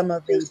do some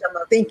of the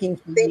thinking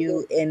for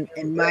you in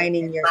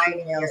mining your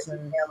emails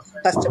and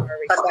customer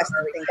requests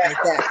and things like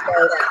that.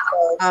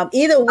 So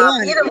either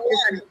one, it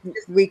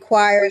just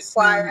requires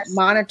some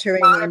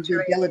monitoring and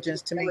due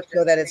diligence to make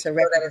sure that it's a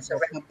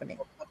reputable company.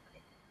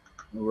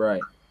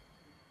 Right.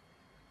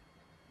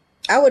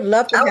 I would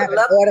love to have an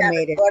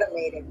automated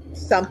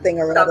something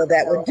or other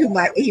that would do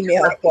my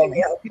email for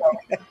me.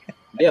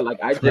 Yeah, like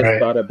I just Right.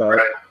 thought about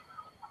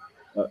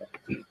uh,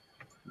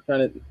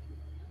 trying to.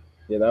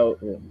 Yeah,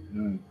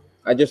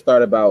 I just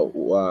thought about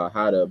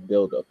how to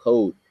build a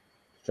code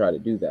to try to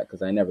do that,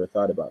 because I never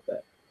thought about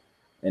that.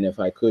 And if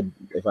I could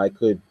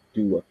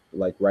do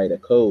like write a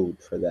code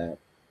for that,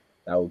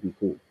 that would be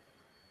cool.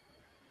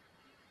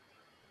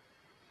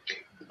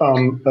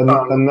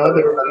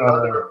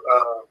 Another.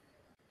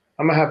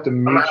 I'm gonna have to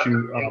mute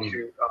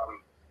you,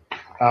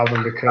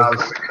 Alvin,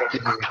 because it's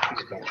giving me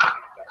feedback.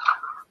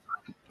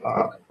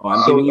 Oh,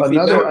 I'm giving So you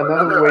feedback.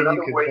 another way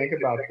you could think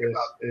about this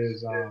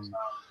is, um,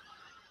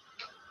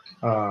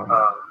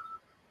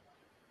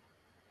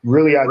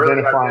 really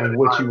identifying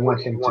what you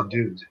want them to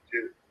do.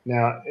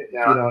 Now,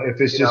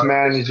 if it's just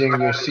managing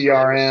your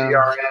CRM,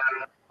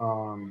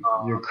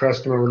 your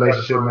customer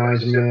relationship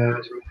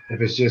management,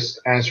 if it's just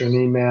answering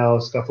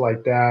emails, stuff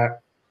like that,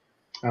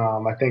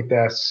 I think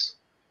that's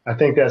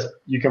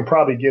you can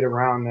probably get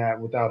around that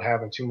without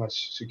having too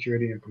much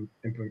security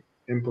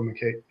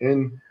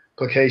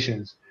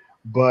implications.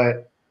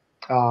 But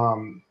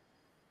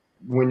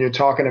when you're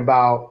talking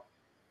about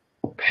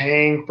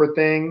paying for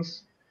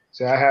things,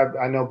 so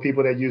I know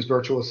people that use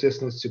virtual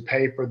assistants to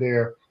pay for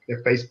their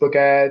Facebook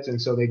ads, and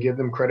so they give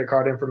them credit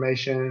card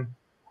information,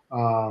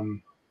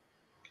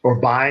 or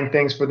buying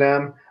things for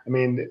them. I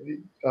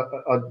mean,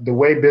 the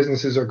way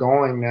businesses are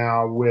going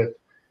now with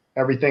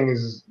everything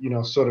is,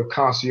 sort of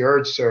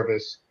concierge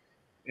service,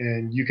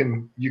 and you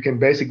can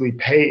basically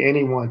pay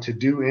anyone to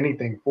do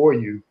anything for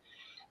you.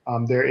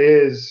 There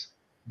is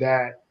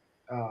that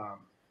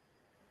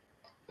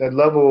that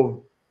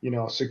level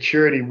of,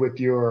 security with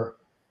your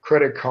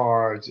credit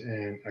cards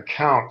and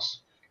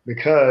accounts,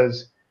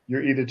 because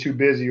you're either too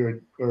busy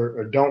or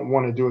don't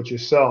want to do it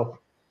yourself.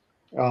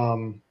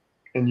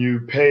 And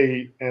you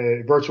pay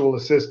a virtual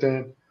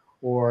assistant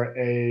or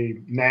a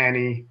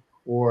nanny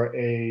or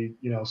a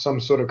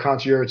some sort of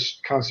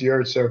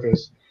concierge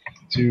service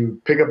to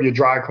pick up your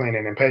dry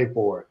cleaning and pay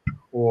for it,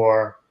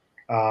 or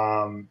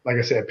like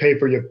I said, pay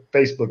for your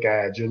Facebook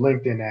ads, your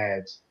LinkedIn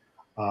ads,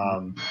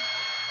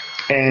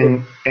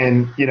 and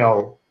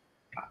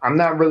I'm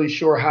not really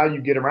sure how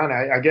you get around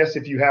it. I guess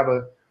if you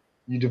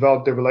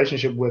develop the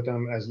relationship with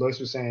them, as Lois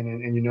was saying,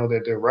 and you know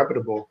that they're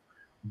reputable,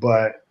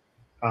 but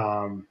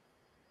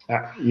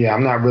yeah,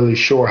 I'm not really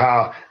sure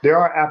how. There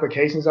are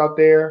applications out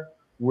there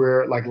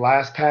where, like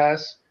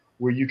LastPass,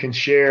 where you can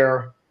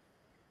share.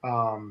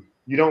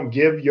 You don't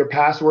give your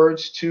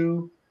passwords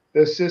to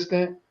the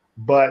assistant,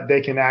 but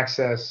they can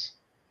access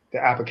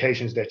the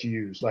applications that you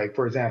use. Like,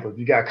 for example, if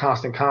you got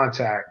Constant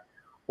Contact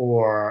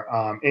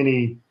or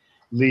any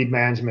lead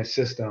management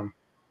system,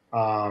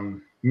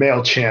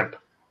 MailChimp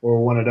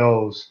or one of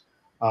those,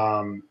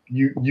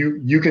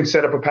 you can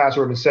set up a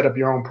password and set up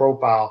your own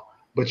profile,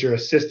 but your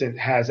assistant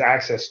has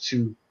access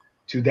to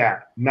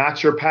that,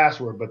 not your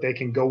password, but they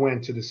can go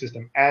into the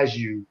system as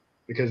you,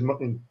 because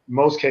in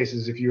most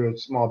cases, if you're a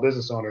small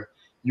business owner,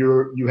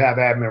 you have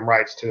admin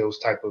rights to those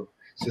type of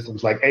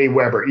systems, like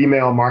Aweber,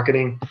 email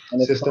marketing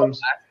systems,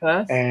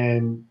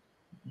 and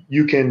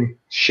you can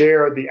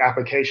share the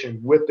application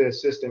with the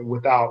assistant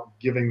without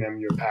giving them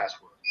your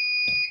password.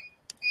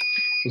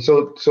 And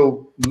so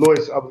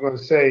Lois, I was going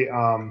to say,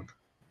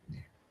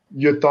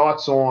 your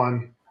thoughts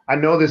on, I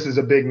know this is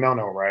a big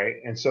no-no, right?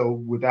 And so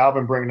with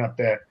Alvin bringing up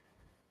that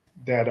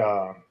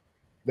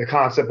the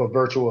concept of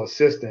virtual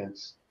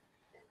assistants,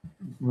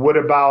 what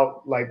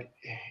about, like,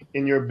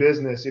 in your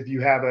business, if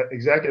you have an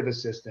executive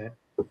assistant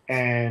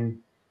and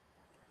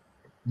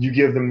you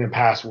give them the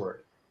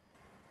password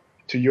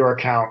to your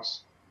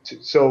accounts,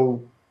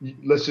 so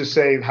let's just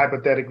say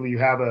hypothetically you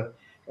have a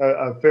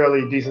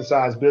fairly decent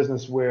sized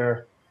business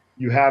where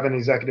you have an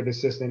executive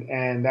assistant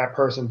and that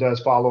person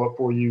does follow up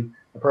for you.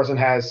 The person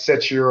has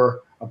set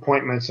your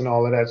appointments and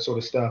all of that sort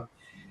of stuff.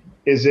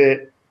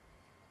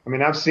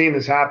 I've seen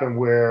this happen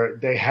where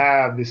they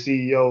have the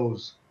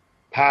CEO's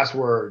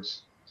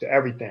passwords to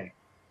everything.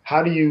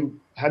 How do you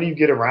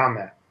get around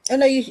that? Oh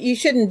no, you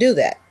shouldn't do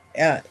that.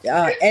 And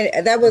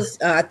that was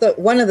I thought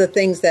one of the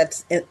things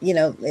that's in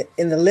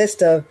the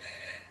list of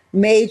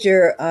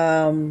major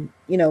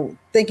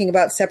thinking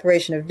about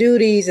separation of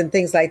duties and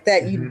things like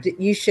that.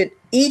 Mm-hmm.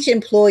 Each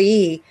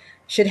employee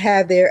should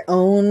have their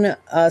own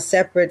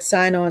separate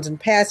sign-ons and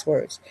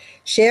passwords.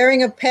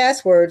 Sharing of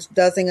passwords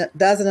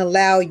doesn't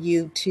allow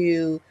you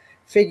to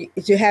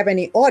have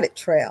any audit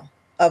trail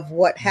of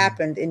what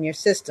happened in your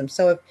system.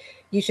 So if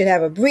you should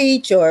have a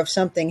breach, or if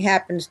something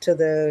happens to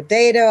the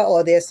data,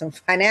 or there's some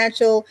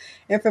financial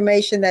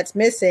information that's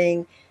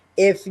missing,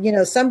 if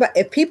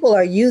people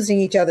are using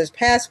each other's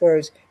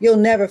passwords, you'll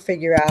never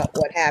figure out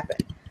what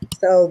happened.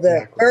 So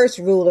the first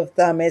rule of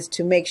thumb is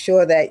to make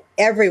sure that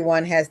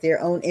everyone has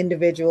their own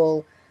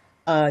individual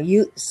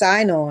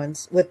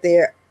sign-ons with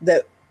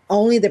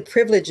only the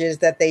privileges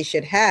that they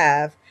should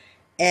have,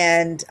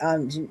 and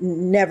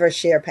never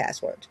share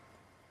passwords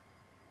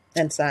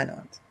and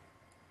sign-ons.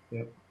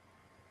 Yep.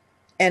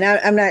 And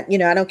I'm not,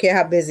 I don't care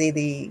how busy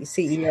the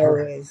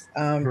CEO is.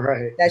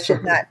 Right.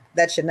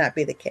 That should not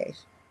be the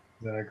case.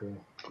 Exactly.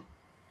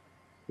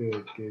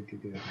 Good.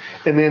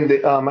 And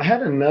then I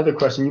had another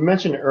question. You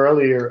mentioned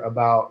earlier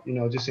about,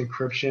 just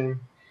encryption.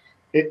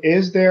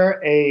 Is there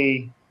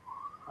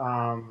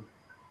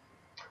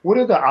what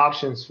are the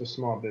options for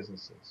small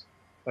businesses?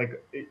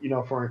 Like,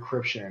 for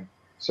encryption.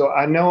 So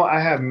I know I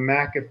have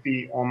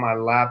McAfee on my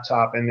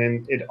laptop, and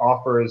then it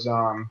offers,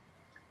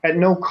 at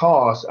no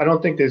cost, I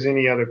don't think there's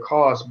any other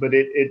cost, but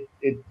it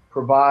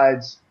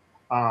provides,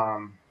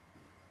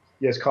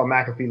 it's called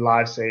McAfee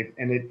LiveSafe,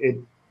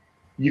 and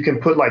you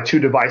can put like 2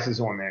 devices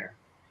on there.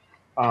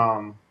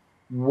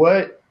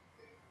 What,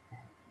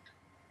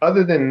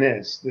 other than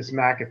this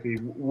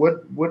McAfee,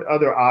 what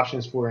other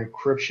options for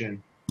encryption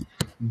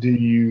do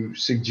you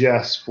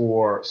suggest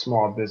for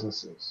small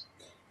businesses?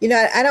 You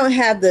know, I don't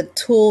have the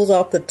tools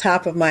off the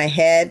top of my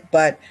head,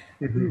 but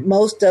Hmm.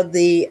 most of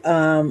the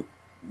antivirus,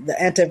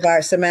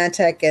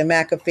 Symantec and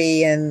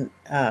McAfee and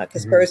Hmm.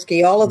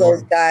 Kaspersky, all of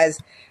those Right. guys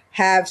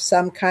have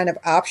some kind of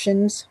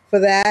options for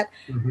that.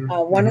 Hmm.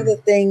 One of Hmm. the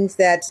things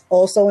that's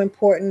also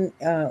important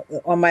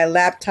on my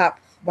laptop,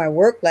 my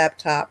work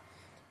laptop,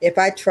 if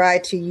I try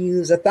to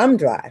use a thumb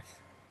drive,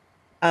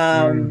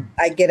 Mm.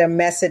 I get a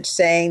message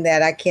saying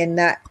that I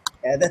cannot,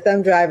 the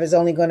thumb drive is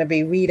only going to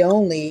be read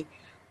only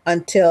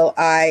until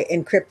I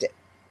encrypt it.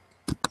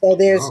 So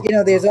there's, Oh, you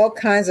know, there's wow. all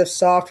kinds of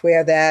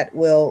software that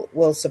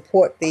will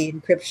support the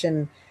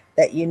encryption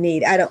that you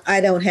need. I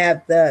don't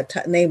have the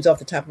names off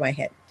the top of my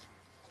head.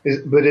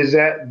 But is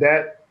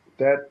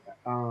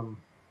um,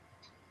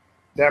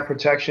 that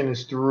protection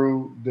is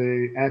through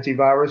the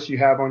antivirus you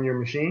have on your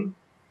machine?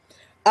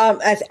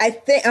 I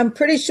think I'm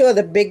pretty sure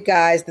the big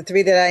guys, the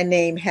three that I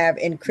named, have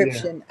Yeah.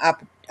 encryption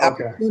Okay.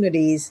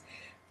 opportunities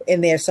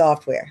in their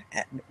software.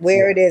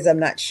 Where Yeah. it is, I'm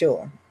not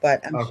sure,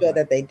 but I'm sure Okay.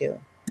 that they do.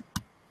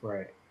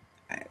 Right.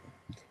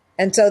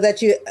 And so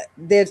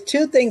there's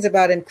two things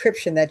about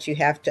encryption that you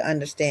have to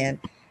understand.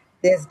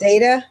 There's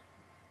data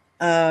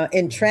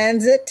in Hmm.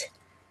 transit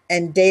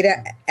and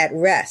data at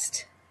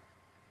rest.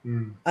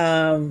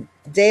 Mm.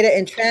 Data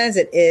in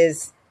transit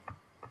is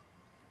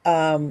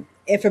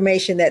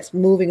information that's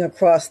moving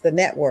across the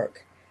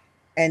network,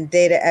 and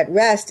data at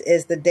rest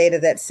is the data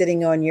that's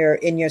sitting on your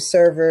in your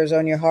servers,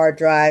 on your hard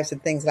drives,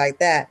 and things like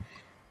that.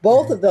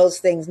 Both Hmm. of those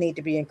things need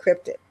to be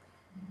encrypted.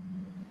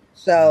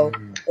 So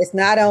Mm. it's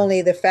not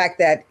only the fact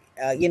that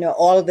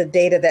all of the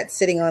data that's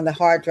sitting on the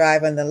hard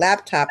drive on the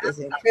laptop is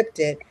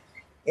encrypted.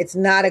 It's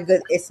not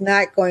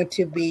going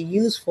to be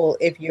useful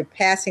if you're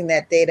passing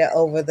that data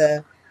over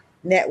the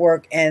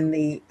network and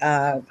the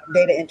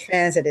data in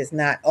transit is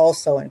not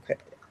also encrypted.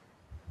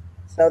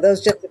 So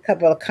those are just a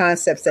couple of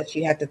concepts that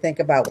you have to think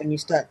about when you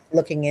start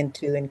looking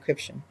into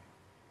encryption.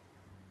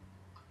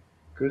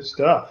 Good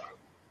stuff.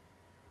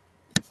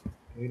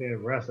 Data at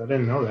rest. I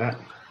didn't know that.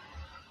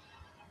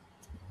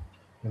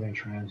 And then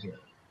transit.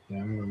 Yeah,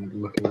 I'm gonna be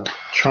looking up.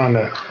 Trying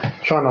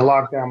to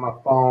lock down my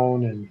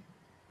phone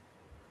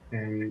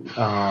and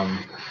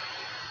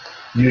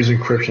use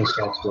encryption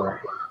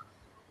software.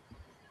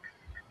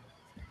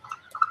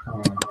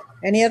 Um,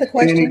 Any other any,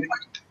 questions?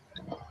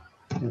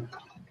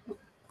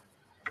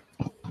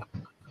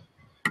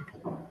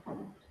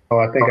 oh,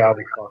 I think I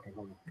was talking.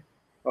 Hold on.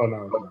 Oh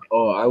no, no,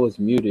 Oh, I was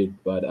muted,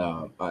 but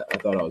I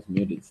thought I was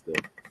muted still.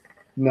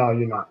 no,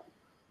 you're not.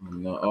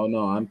 No, oh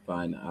no, I'm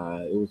fine.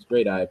 It was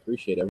great. I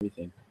appreciate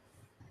everything.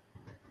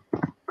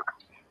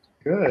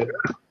 Good.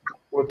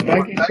 Well,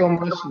 thank you so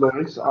much,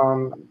 Lois.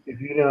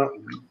 If you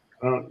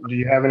don't, do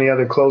you have any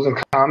other closing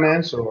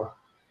comments or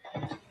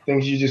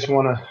things you just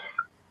want to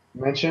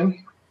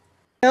mention?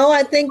 No,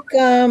 I think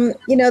there's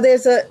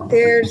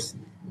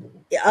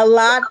a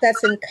lot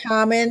that's in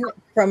common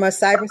from a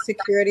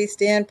cybersecurity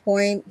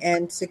standpoint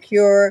and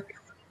secure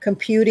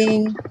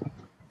computing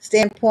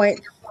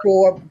standpoint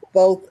for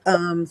both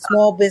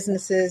small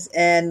businesses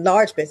and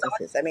large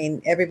businesses. I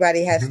mean,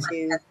 everybody has Hmm.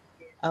 to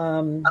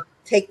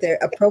take their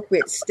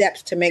appropriate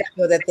steps to make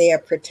sure that they are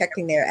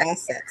protecting their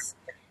assets.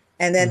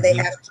 And then they Hmm.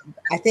 have to,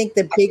 I think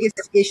the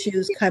biggest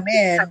issues come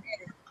in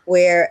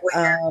where,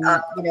 where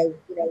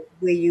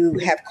you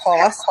have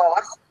costs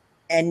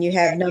and you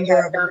have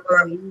number of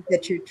employees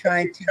that you're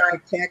trying to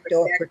protect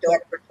or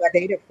protect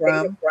data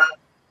from.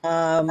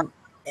 Um,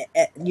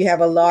 you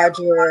have a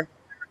larger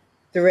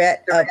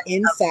threat of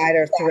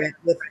insider threat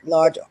with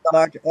large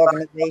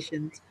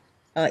organizations,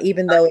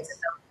 even though it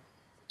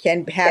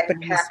can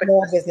happen in a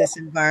small business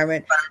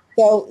environment.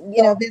 So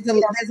there's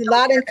a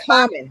lot in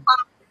common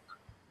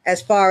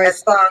as far as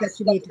steps that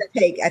you need to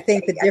take. I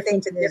think the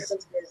difference is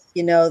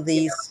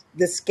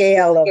the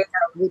scale of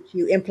which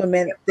you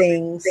implement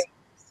things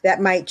that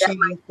might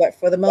change, but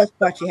for the most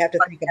part, you have to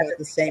think about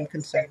the same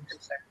concerns.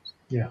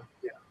 Yeah.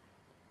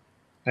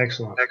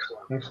 Excellent.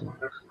 Excellent.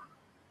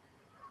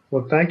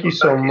 Well, thank you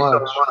so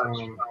much.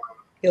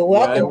 You're Yeah, I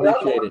welcome.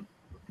 appreciate it.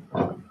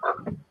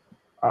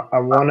 I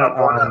want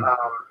to.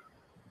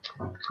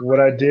 What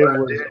I did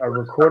was I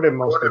recorded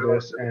most of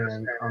this,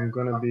 and I'm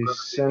going to be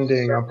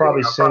sending. I'll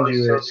probably send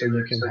you it so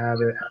you can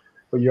have it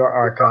for your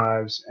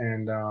archives,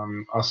 and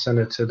I'll send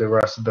it to the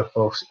rest of the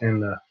folks in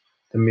the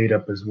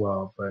meetup as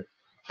well. But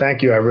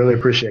thank you. I really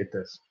appreciate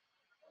this.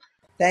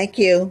 Thank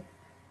you.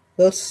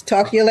 We'll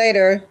talk to you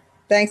later.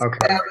 Thanks.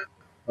 Okay.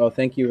 Oh,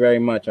 thank you very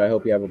much. I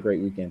hope you have a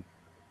great weekend.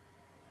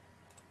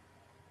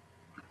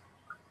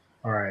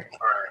 All right.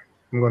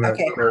 I'm going to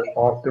Okay. go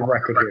off the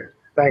record here.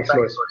 Thanks,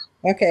 Lois.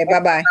 Okay. Bye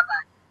bye.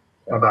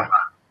 Bye bye.